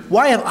guest?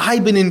 Why have I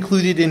been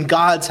included in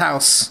God's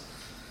house?"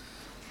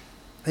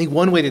 I think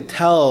one way to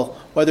tell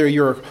whether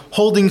you're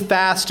holding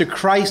fast to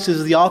Christ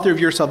as the author of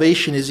your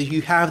salvation is if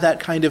you have that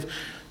kind of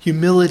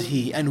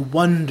humility and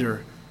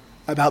wonder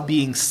about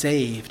being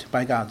saved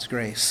by God's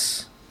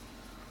grace.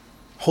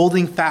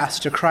 Holding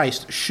fast to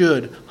Christ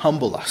should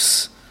humble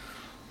us.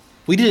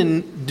 We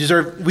didn't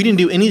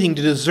do anything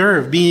to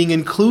deserve being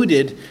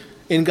included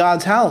in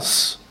God's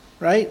house,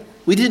 right?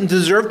 We didn't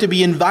deserve to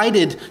be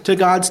invited to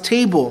God's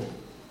table.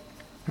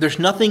 There's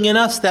nothing in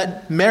us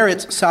that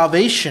merits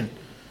salvation.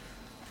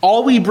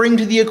 All we bring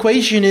to the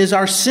equation is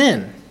our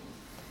sin.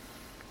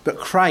 But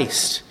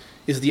Christ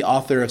is the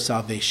author of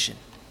salvation,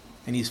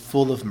 and he's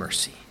full of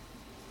mercy.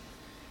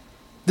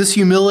 This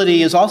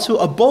humility is also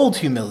a bold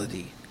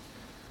humility.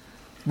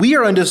 We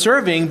are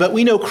undeserving, but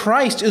we know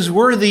Christ is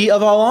worthy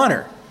of all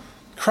honor.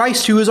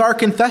 Christ, who is our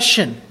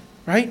confession,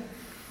 right?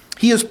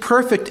 He is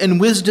perfect in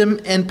wisdom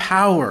and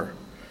power.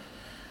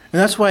 And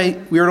that's why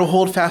we are to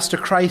hold fast to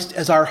Christ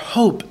as our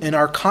hope and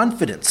our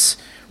confidence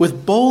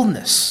with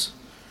boldness.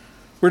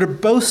 We're to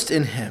boast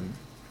in him,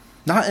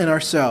 not in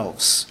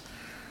ourselves.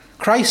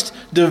 Christ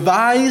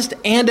devised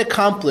and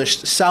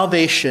accomplished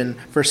salvation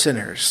for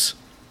sinners,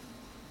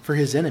 for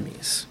his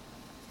enemies.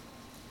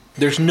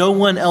 There's no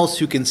one else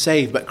who can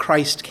save, but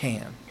Christ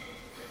can.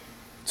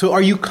 So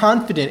are you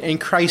confident in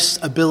Christ's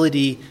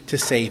ability to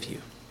save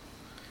you?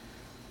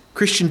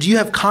 Christian, do you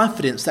have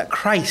confidence that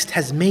Christ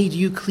has made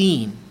you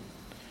clean?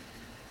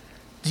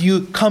 Do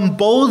you come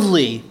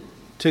boldly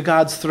to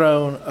God's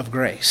throne of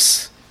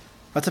grace?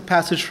 That's a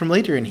passage from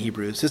later in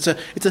Hebrews. It's a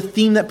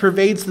theme that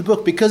pervades the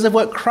book. Because of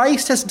what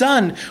Christ has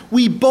done,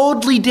 we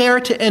boldly dare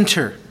to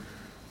enter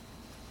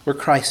where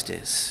Christ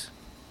is.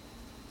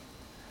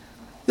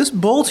 This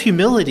bold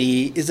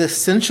humility is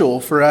essential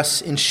for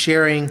us in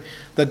sharing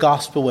the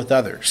gospel with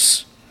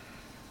others.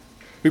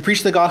 We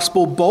preach the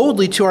gospel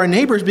boldly to our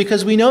neighbors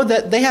because we know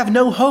that they have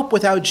no hope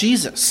without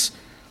Jesus.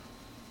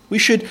 We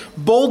should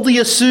boldly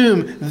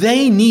assume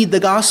they need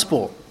the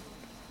gospel.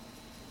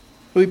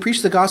 But we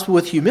preach the gospel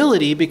with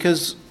humility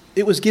because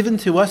it was given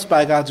to us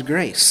by God's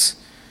grace.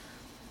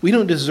 We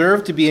don't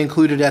deserve to be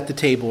included at the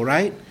table,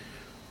 right?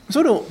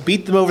 So don't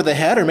beat them over the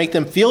head or make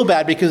them feel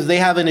bad because they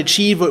haven't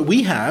achieved what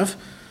we have.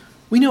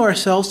 We know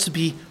ourselves to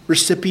be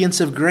recipients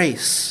of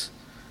grace.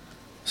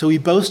 So we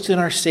boast in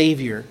our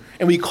Savior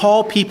and we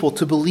call people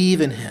to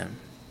believe in him.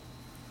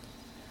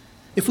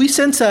 If we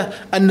sense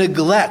a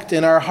neglect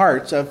in our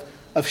hearts of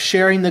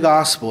sharing the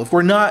gospel, if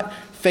we're not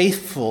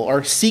faithful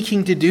or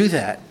seeking to do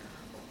that,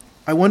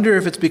 I wonder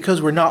if it's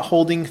because we're not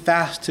holding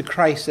fast to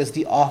Christ as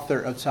the author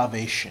of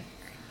salvation.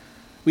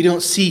 We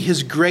don't see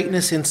his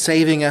greatness in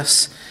saving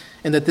us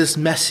and that this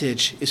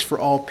message is for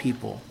all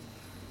people.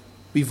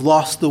 We've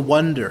lost the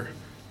wonder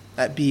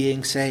at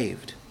being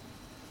saved.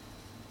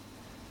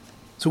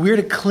 So we're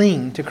to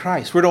cling to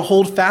Christ. We're to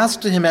hold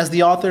fast to him as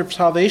the author of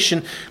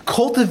salvation,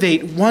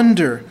 cultivate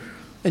wonder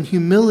and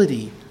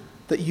humility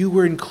that you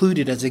were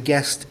included as a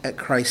guest at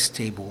Christ's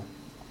table.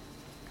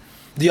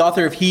 The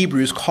author of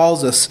Hebrews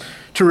calls us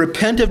to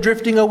repent of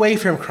drifting away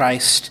from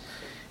Christ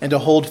and to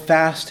hold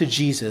fast to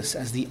Jesus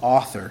as the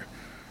author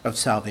of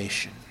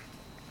salvation.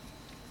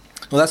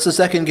 Well, that's the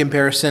second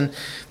comparison.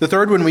 The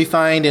third one we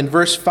find in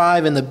verse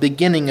 5 and the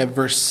beginning of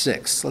verse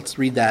 6. Let's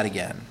read that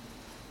again.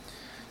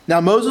 Now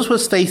Moses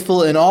was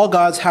faithful in all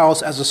God's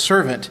house as a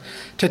servant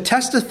to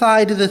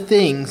testify to the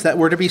things that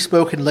were to be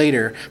spoken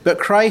later, but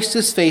Christ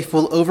is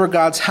faithful over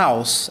God's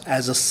house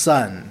as a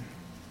son.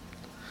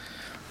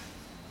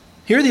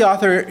 Here the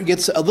author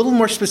gets a little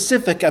more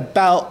specific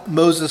about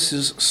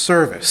Moses'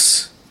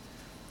 service.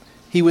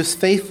 He was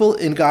faithful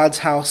in God's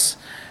house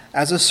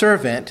as a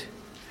servant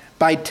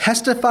by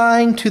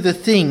testifying to the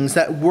things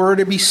that were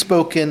to be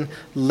spoken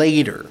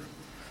later.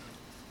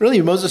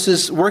 Really,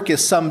 Moses' work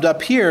is summed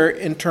up here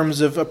in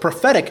terms of a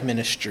prophetic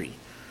ministry.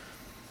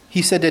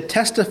 He said to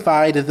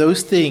testify to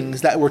those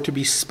things that were to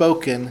be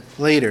spoken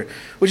later,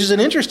 which is an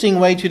interesting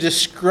way to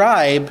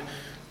describe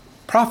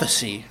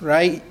prophecy,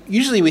 right?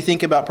 Usually we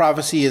think about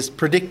prophecy as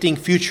predicting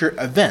future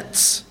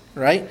events,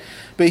 right?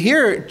 But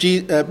here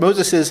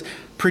Moses is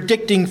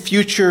predicting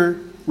future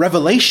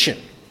revelation.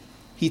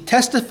 He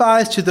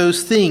testifies to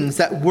those things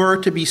that were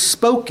to be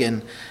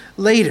spoken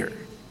later.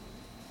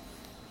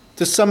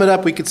 To sum it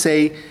up, we could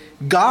say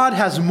God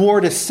has more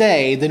to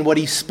say than what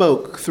he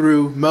spoke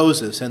through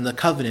Moses and the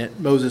covenant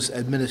Moses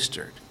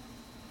administered.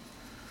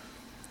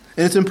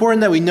 And it's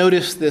important that we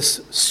notice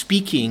this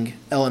speaking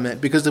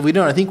element, because if we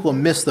don't, I think we'll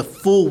miss the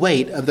full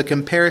weight of the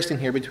comparison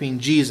here between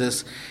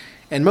Jesus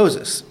and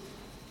Moses.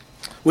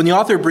 When the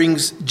author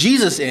brings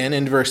Jesus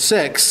in verse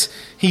 6,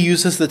 he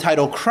uses the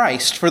title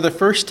Christ for the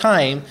first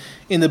time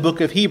in the book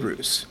of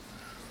Hebrews.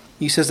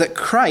 He says that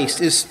Christ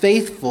is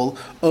faithful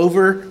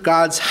over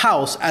God's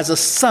house as a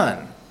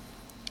son.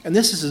 And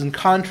this is in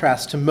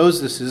contrast to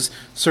Moses'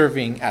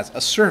 serving as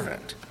a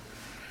servant.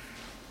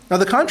 Now,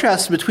 the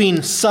contrast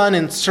between son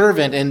and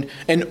servant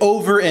and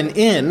over and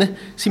in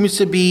seems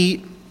to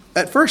be,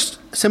 at first,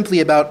 simply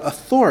about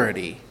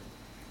authority.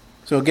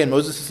 So again,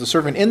 Moses is the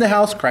servant in the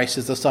house. Christ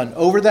is the son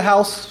over the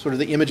house, sort of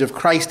the image of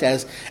Christ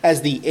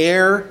as the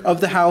heir of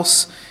the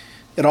house.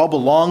 It all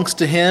belongs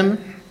to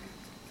him.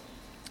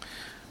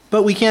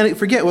 But we can't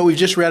forget what we've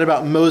just read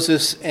about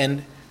Moses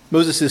and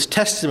Moses'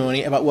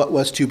 testimony about what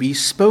was to be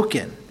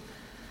spoken.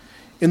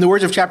 In the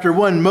words of chapter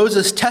 1,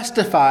 Moses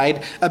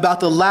testified about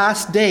the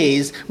last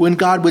days when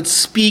God would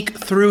speak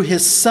through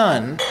his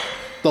son,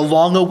 the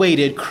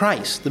long-awaited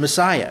Christ, the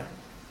Messiah.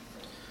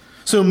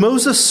 So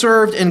Moses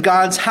served in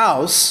God's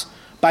house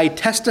by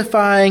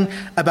testifying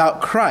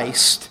about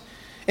Christ,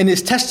 and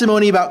his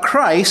testimony about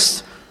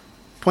Christ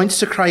points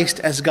to Christ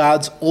as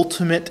God's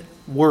ultimate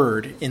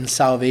word in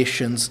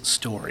salvation's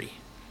story.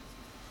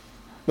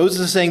 Moses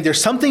is saying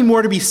there's something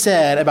more to be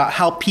said about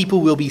how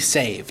people will be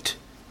saved,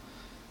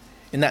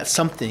 and that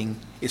something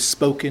is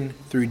spoken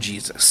through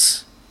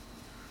Jesus.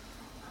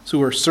 So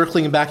we're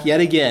circling back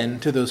yet again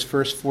to those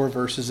first 4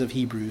 verses of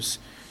Hebrews.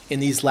 In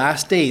these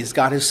last days,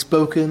 God has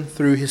spoken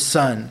through his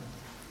Son.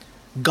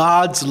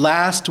 God's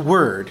last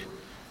word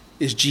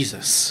is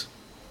Jesus.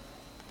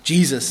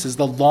 Jesus is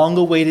the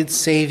long-awaited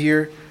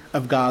Savior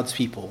of God's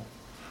people,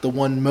 the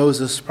one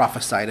Moses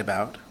prophesied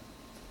about.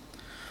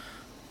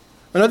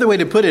 Another way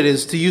to put it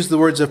is to use the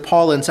words of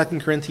Paul in 2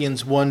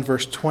 Corinthians 1,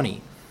 verse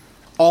 20.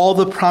 All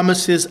the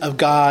promises of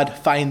God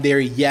find their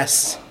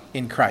yes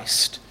in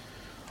Christ.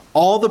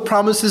 All the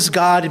promises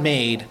God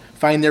made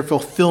find their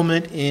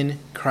fulfillment in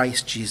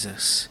Christ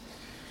Jesus.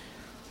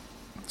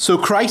 So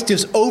Christ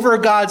is over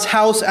God's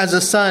house as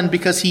a son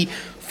because he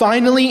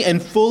finally and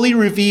fully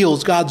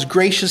reveals God's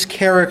gracious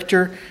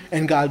character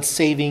and God's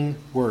saving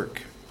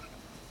work.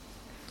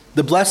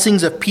 The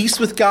blessings of peace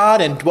with God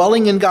and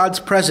dwelling in God's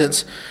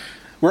presence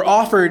were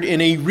offered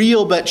in a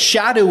real but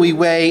shadowy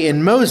way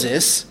in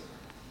Moses,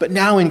 but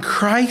now in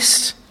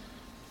Christ,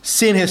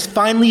 sin has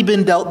finally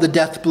been dealt the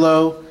death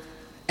blow,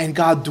 and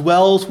God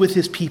dwells with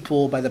his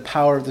people by the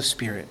power of the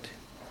Spirit.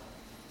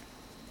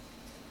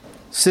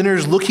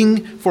 Sinners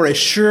looking for a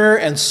sure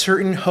and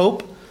certain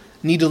hope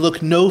need to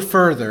look no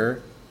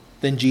further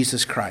than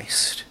Jesus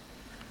Christ.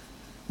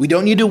 We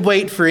don't need to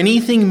wait for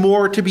anything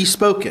more to be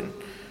spoken,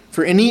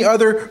 for any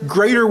other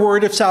greater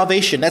word of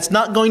salvation. That's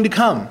not going to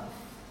come.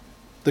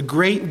 The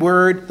great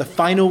word, the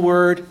final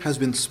word, has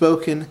been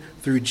spoken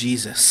through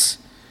Jesus.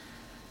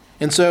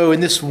 And so in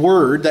this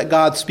word that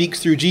God speaks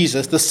through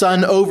Jesus, the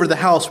Son over the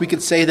house, we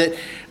could say that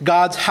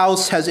God's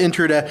house has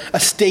entered a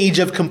stage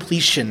of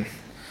completion.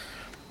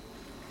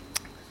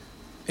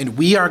 And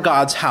we are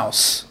God's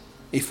house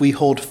if we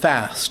hold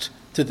fast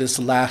to this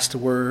last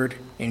word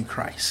in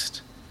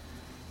Christ.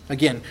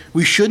 Again,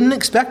 we shouldn't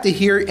expect to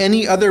hear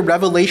any other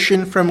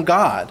revelation from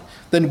God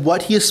than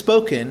what he has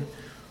spoken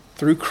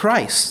through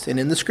Christ and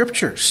in the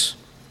Scriptures.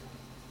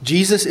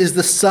 Jesus is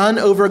the Son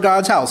over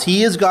God's house.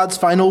 He is God's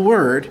final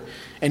word,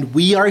 and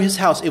we are his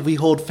house if we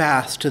hold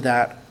fast to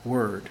that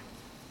word.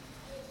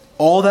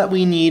 All that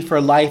we need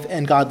for life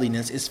and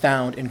godliness is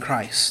found in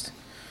Christ.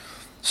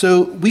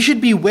 So we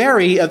should be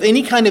wary of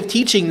any kind of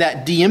teaching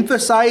that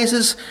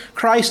de-emphasizes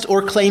Christ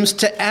or claims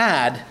to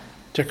add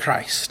to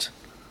Christ.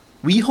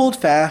 We hold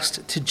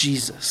fast to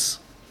Jesus.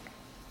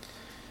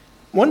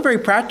 One very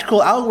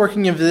practical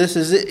outworking of this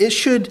is that it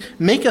should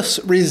make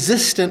us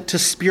resistant to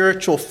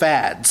spiritual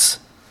fads.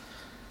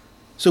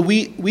 So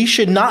we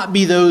should not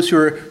be those who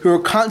are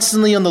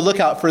constantly on the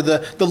lookout for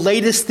the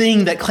latest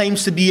thing that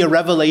claims to be a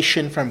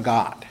revelation from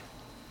God.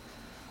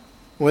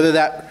 Whether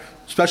that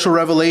special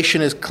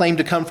revelation is claimed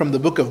to come from the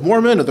Book of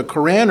Mormon or the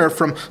Quran or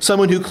from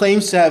someone who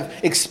claims to have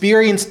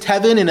experienced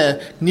heaven in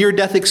a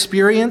near-death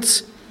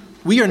experience,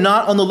 we are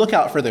not on the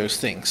lookout for those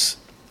things.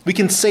 We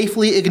can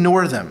safely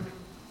ignore them.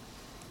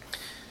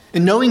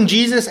 And knowing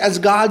Jesus as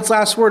God's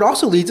last word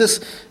also leads us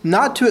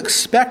not to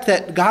expect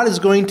that God is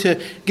going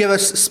to give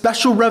us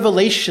special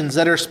revelations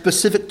that are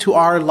specific to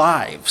our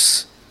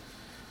lives.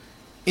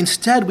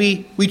 Instead,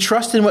 we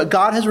trust in what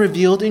God has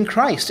revealed in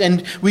Christ,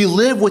 and we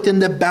live within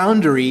the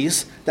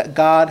boundaries that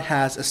God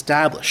has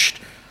established.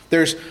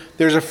 There's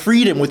a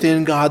freedom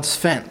within God's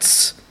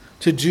fence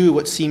to do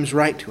what seems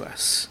right to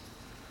us.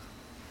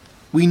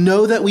 We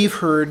know that we've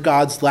heard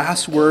God's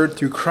last word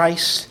through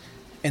Christ,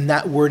 and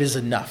that word is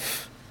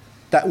enough.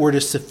 That word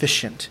is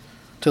sufficient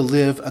to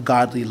live a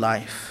godly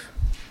life.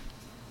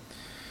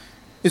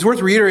 It's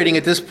worth reiterating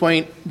at this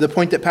point the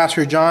point that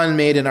Pastor John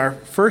made in our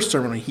first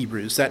sermon on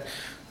Hebrews, that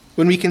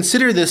when we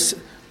consider this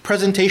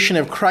presentation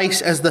of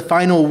Christ as the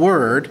final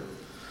word,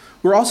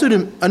 we're also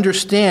to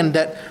understand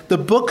that the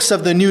books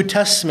of the New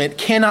Testament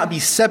cannot be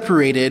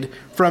separated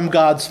from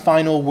God's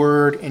final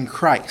word in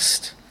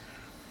Christ.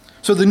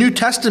 So the New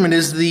Testament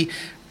is the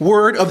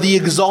word of the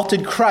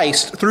exalted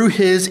Christ through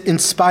his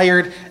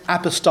inspired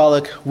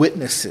apostolic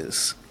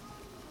witnesses.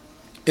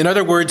 In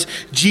other words,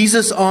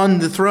 Jesus on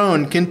the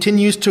throne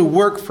continues to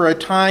work for a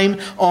time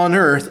on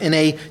earth in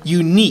a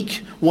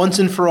unique, once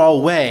and for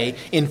all way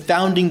in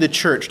founding the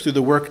church through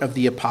the work of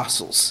the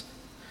apostles.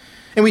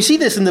 And we see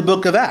this in the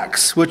book of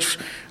Acts,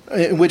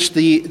 in which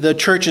the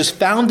church is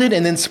founded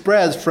and then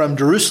spreads from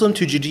Jerusalem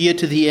to Judea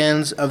to the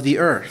ends of the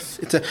earth.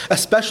 It's a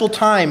special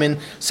time in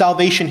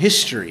salvation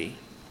history.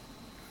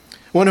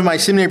 One of my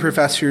seminary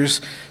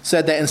professors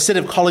said that instead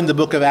of calling the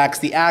book of Acts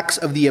the Acts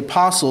of the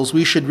Apostles,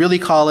 we should really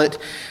call it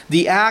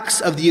the Acts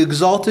of the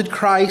exalted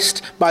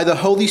Christ by the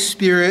Holy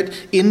Spirit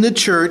in the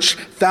church,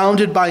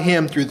 founded by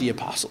him through the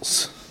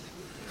apostles.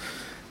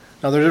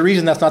 Now, there's a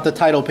reason that's not the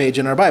title page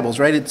in our Bibles,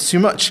 right? It's too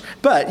much.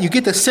 But you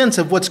get the sense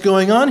of what's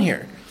going on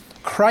here.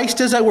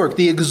 Christ is at work.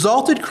 The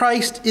exalted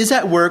Christ is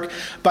at work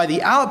by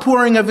the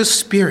outpouring of his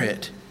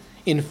Spirit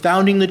in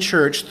founding the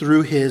church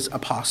through his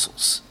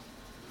apostles.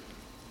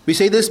 We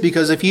say this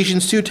because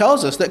Ephesians 2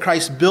 tells us that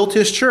Christ built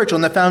his church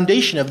on the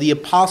foundation of the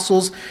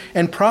apostles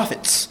and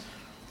prophets.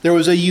 There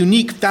was a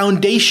unique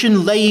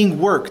foundation-laying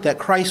work that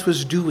Christ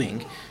was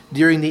doing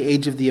during the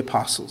age of the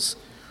apostles.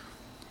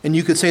 And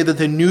you could say that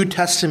the New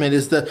Testament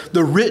is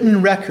the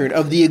written record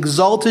of the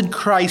exalted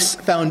Christ's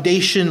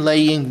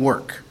foundation-laying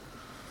work.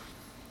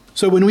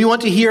 So when we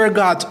want to hear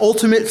God's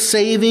ultimate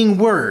saving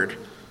word,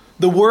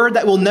 the word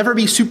that will never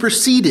be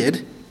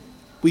superseded,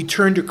 we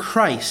turn to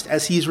Christ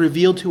as he's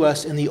revealed to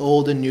us in the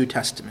Old and New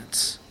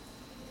Testaments.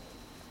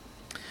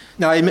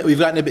 Now, I admit we've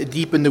gotten a bit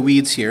deep in the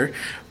weeds here,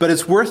 but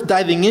it's worth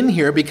diving in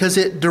here because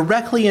it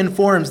directly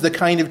informs the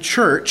kind of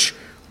church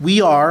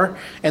we are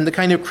and the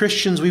kind of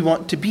Christians we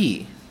want to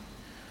be.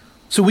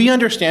 So we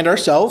understand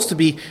ourselves to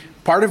be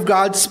part of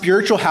God's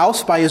spiritual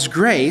house by his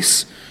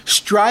grace,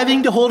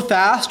 striving to hold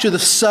fast to the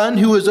Son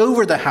who is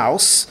over the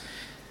house,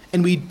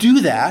 and we do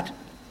that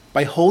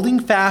by holding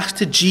fast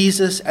to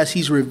Jesus as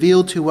he's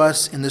revealed to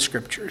us in the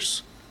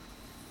Scriptures.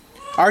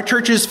 Our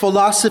church's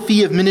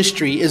philosophy of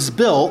ministry is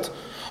built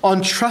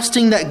on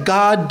trusting that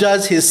God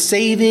does his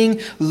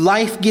saving,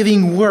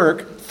 life-giving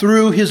work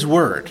through his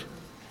Word,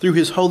 through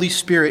his Holy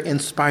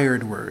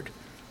Spirit-inspired Word.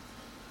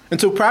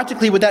 And so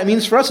practically what that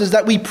means for us is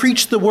that we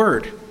preach the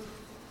Word.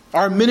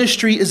 Our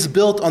ministry is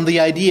built on the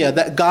idea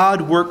that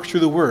God works through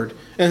the Word.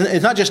 And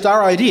it's not just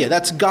our idea,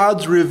 that's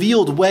God's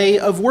revealed way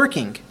of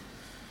working.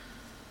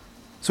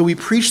 So we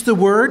preach the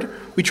Word.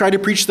 We try to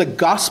preach the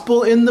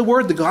gospel in the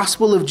Word, the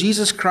gospel of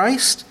Jesus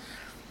Christ.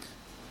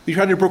 We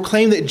try to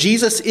proclaim that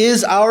Jesus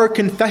is our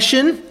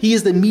confession. He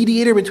is the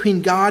mediator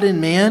between God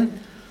and man.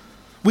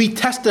 We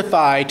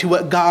testify to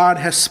what God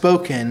has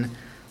spoken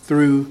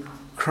through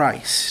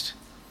Christ.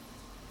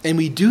 And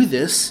we do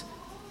this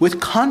with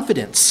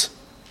confidence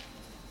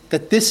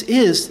that this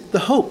is the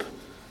hope.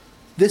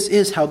 This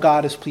is how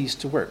God is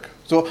pleased to work.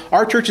 So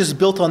our church is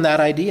built on that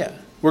idea.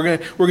 We're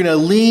going to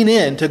lean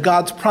in to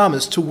God's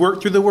promise to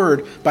work through the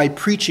Word by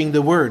preaching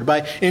the Word,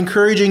 by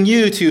encouraging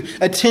you to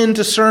attend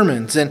to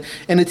sermons and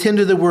attend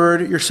to the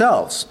Word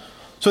yourselves.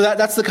 So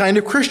that's the kind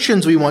of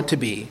Christians we want to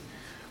be.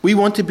 We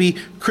want to be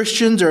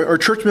Christians or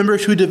church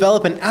members who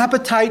develop an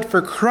appetite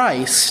for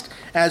Christ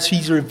as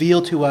he's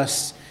revealed to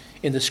us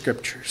in the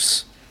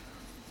Scriptures.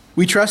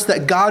 We trust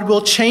that God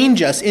will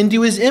change us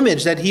into his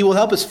image, that he will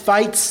help us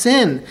fight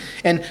sin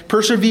and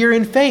persevere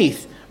in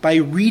faith by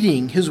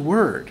reading his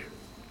Word.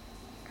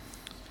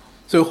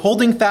 So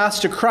holding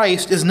fast to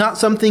Christ is not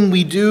something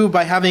we do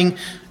by having,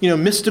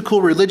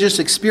 mystical religious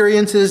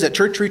experiences at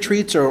church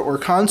retreats or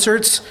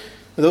concerts.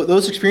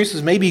 Those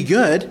experiences may be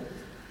good,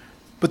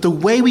 but the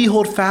way we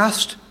hold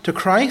fast to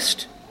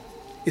Christ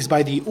is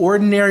by the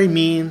ordinary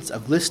means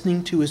of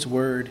listening to his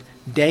Word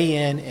day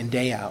in and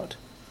day out,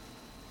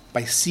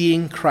 by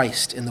seeing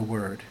Christ in the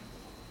Word.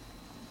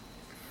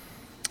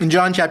 In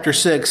John chapter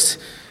 6,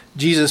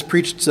 Jesus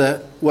preached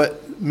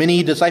what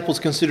many disciples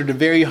considered a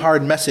very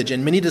hard message,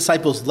 and many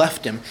disciples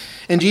left him.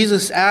 And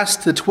Jesus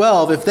asked the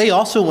 12 if they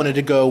also wanted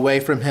to go away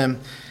from him.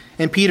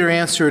 And Peter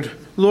answered,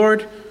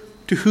 "Lord,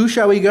 to who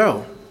shall we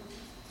go?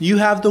 You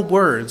have the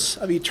words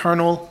of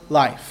eternal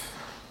life."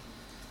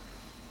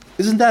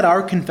 Isn't that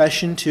our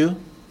confession too?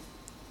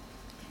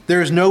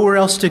 There is nowhere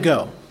else to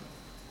go.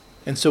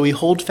 And so we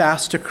hold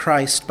fast to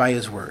Christ by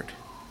his Word.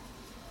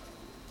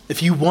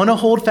 If you want to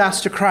hold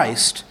fast to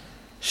Christ,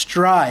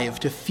 strive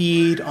to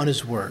feed on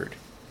his Word.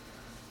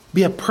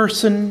 Be a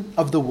person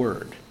of the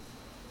Word.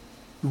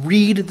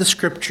 Read the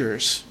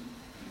Scriptures.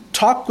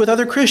 Talk with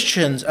other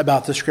Christians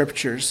about the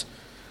Scriptures.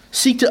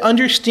 Seek to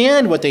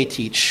understand what they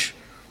teach.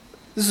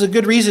 This is a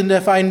good reason to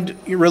find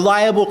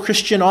reliable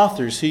Christian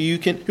authors who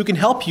can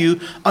help you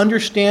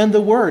understand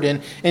the Word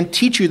and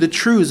teach you the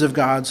truths of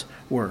God's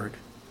Word.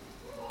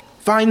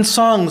 Find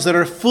songs that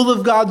are full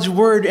of God's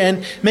Word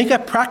and make a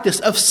practice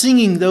of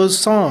singing those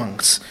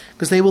songs,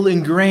 because they will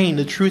ingrain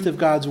the truth of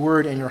God's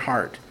Word in your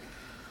heart.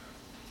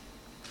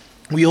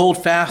 We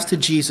hold fast to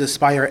Jesus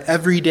by our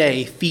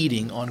everyday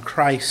feeding on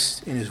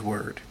Christ and his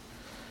Word.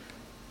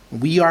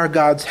 We are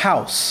God's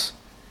house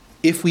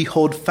if we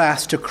hold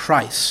fast to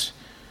Christ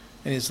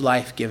and his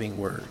life-giving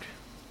Word.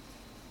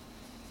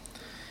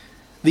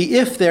 The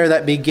if there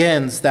that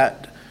begins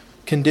that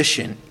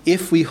condition,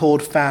 if we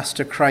hold fast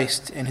to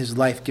Christ and his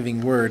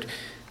life-giving Word,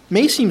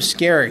 may seem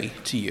scary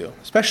to you,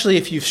 especially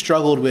if you've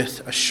struggled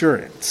with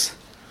assurance.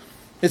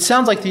 It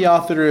sounds like the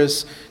author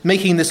is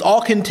making this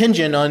all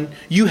contingent on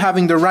you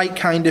having the right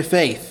kind of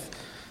faith.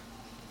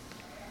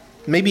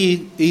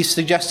 Maybe he's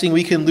suggesting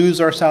we can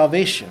lose our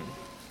salvation.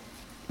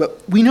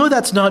 But we know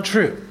that's not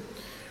true.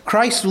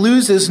 Christ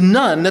loses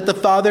none that the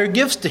Father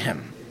gives to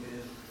him.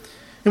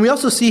 And we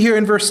also see here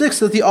in verse 6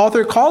 that the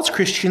author calls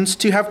Christians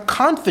to have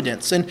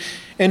confidence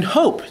and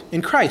hope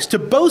in Christ, to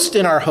boast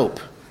in our hope,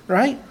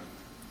 right?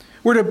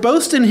 We're to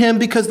boast in him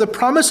because the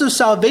promise of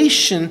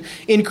salvation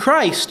in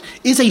Christ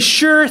is a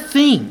sure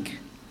thing.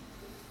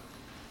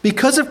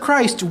 Because of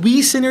Christ,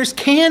 we sinners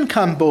can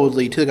come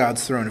boldly to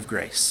God's throne of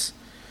grace.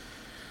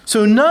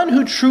 So none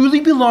who truly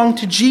belong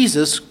to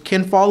Jesus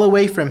can fall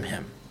away from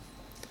him.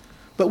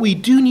 But we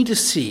do need to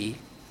see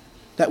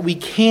that we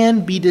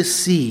can be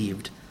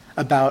deceived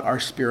about our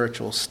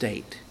spiritual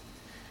state.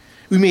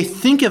 We may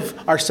think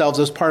of ourselves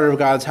as part of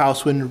God's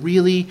house when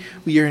really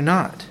we are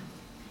not.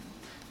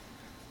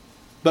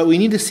 But we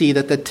need to see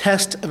that the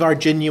test of our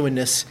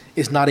genuineness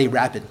is not a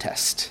rapid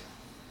test.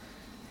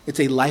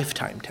 It's a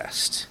lifetime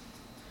test.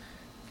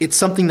 It's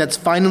something that's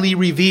finally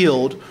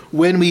revealed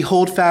when we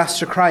hold fast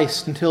to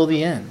Christ until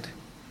the end.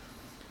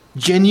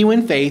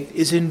 Genuine faith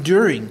is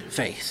enduring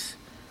faith.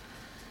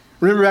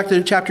 Remember back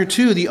to chapter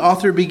 2, the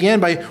author began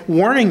by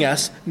warning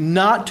us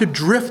not to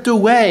drift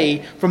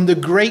away from the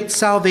great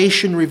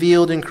salvation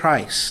revealed in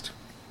Christ.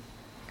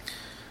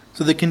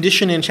 So the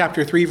condition in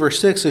chapter 3, verse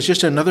 6 is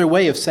just another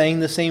way of saying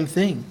the same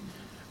thing.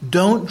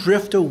 Don't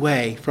drift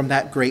away from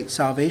that great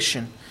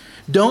salvation.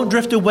 Don't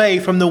drift away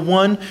from the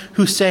one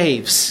who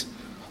saves.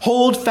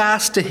 Hold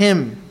fast to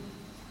him.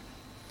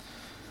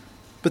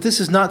 But this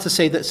is not to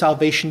say that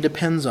salvation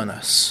depends on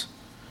us.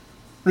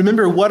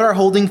 Remember what our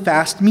holding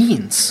fast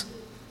means.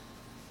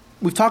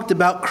 We've talked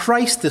about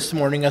Christ this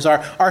morning as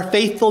our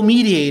faithful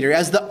mediator,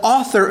 as the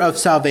author of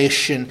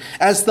salvation,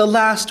 as the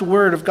last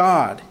word of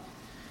God.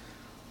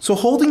 So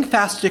holding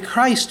fast to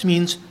Christ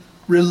means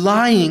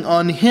relying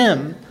on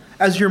him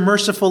as your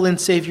merciful and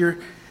Savior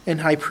and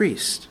High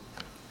Priest.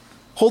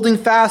 Holding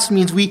fast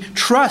means we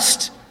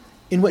trust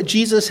in what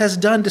Jesus has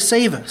done to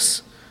save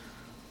us.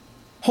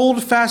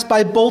 Hold fast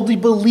by boldly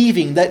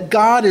believing that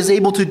God is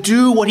able to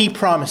do what he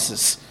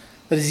promises,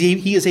 that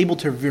he is able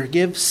to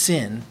forgive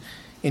sin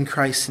in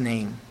Christ's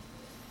name.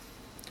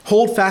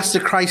 Hold fast to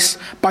Christ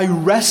by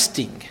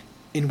resting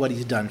in what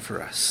he's done for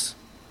us.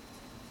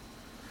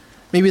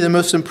 Maybe the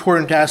most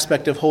important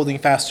aspect of holding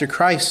fast to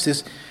Christ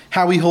is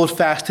how we hold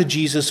fast to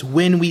Jesus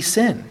when we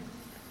sin.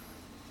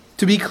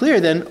 To be clear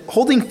then,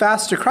 holding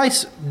fast to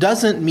Christ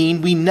doesn't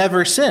mean we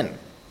never sin.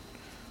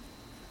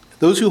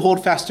 Those who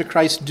hold fast to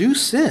Christ do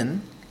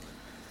sin,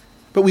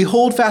 but we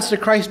hold fast to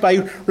Christ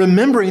by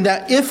remembering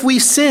that if we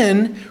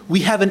sin,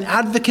 we have an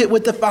advocate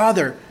with the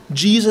Father,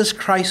 Jesus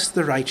Christ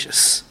the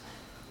righteous.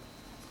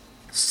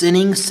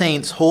 Sinning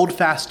saints hold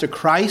fast to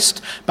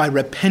Christ by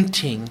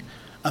repenting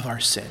of our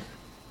sin.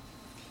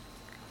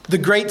 The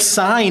great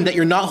sign that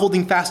you're not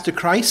holding fast to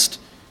Christ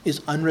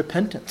is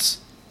unrepentance,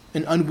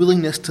 an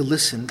unwillingness to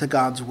listen to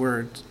God's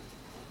word.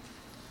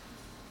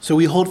 So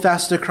we hold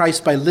fast to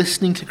Christ by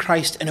listening to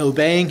Christ and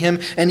obeying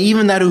him, and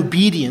even that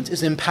obedience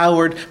is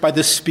empowered by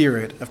the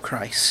Spirit of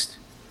Christ.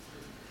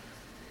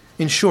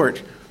 In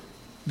short,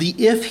 the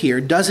if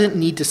here doesn't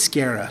need to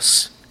scare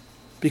us,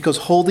 because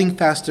holding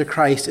fast to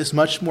Christ is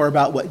much more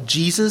about what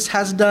Jesus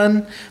has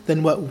done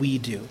than what we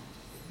do.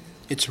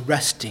 It's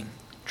resting,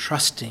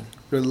 trusting,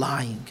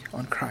 relying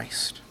on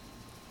Christ.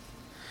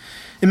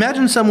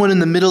 Imagine someone in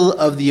the middle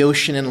of the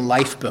ocean in a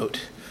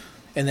lifeboat,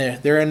 and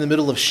they're in the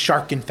middle of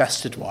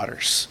shark-infested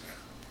waters.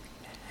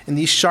 And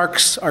these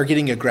sharks are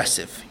getting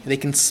aggressive. They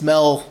can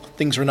smell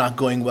things are not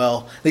going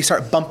well. They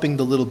start bumping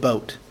the little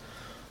boat.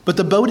 But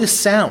the boat is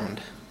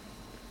sound.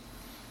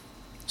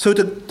 So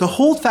to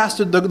hold fast,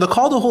 the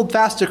call to hold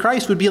fast to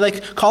Christ would be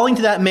like calling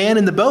to that man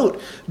in the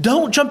boat,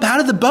 don't jump out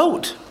of the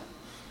boat.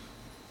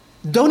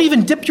 Don't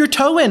even dip your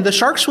toe in. The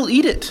sharks will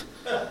eat it.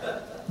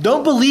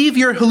 Don't believe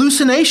your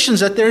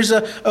hallucinations that there's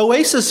an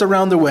oasis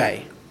around the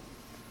way.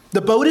 The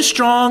boat is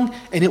strong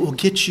and it will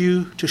get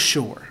you to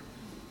shore.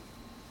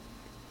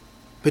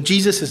 But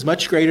Jesus is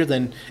much greater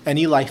than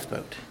any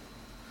lifeboat.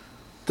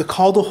 The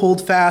call to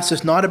hold fast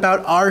is not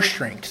about our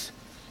strength.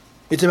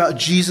 It's about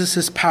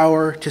Jesus'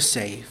 power to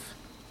save.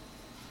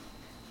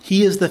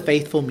 He is the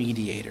faithful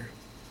mediator.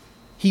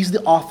 He's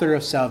the author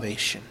of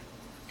salvation.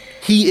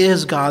 He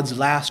is God's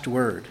last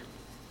word.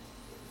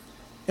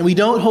 And we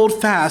don't hold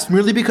fast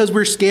merely because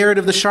we're scared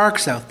of the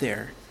sharks out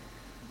there.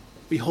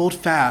 We hold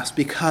fast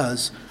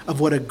because of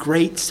what a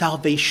great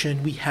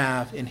salvation we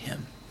have in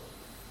him.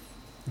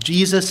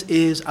 Jesus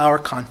is our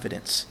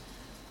confidence.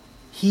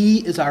 He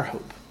is our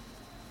hope.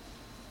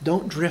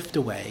 Don't drift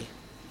away.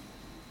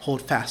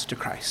 Hold fast to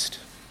Christ.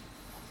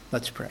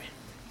 Let's pray.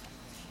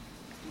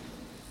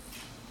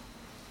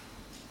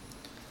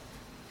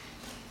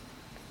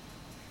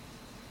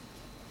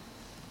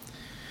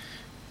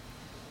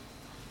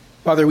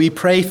 Father, we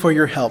pray for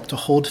your help to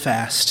hold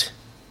fast.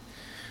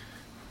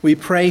 We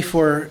pray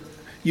for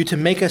you to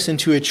make us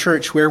into a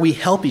church where we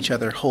help each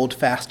other hold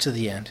fast to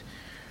the end,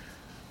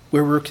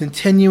 where we're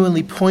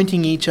continually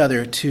pointing each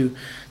other to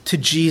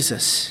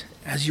Jesus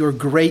as your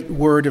great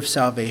word of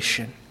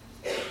salvation,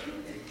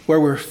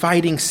 where we're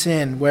fighting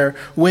sin, where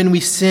when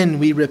we sin,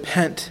 we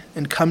repent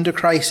and come to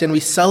Christ and we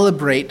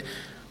celebrate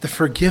the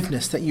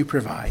forgiveness that you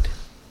provide.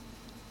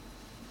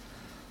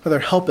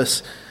 Father, help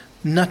us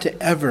not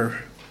to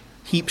ever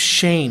heap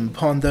shame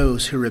upon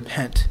those who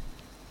repent,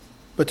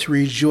 but to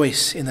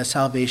rejoice in the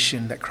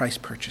salvation that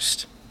Christ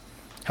purchased.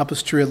 Help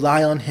us to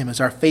rely on him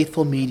as our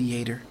faithful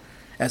mediator,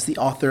 as the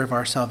author of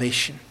our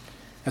salvation,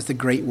 as the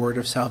great word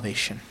of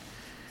salvation.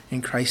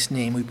 In Christ's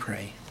name we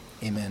pray.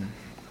 Amen.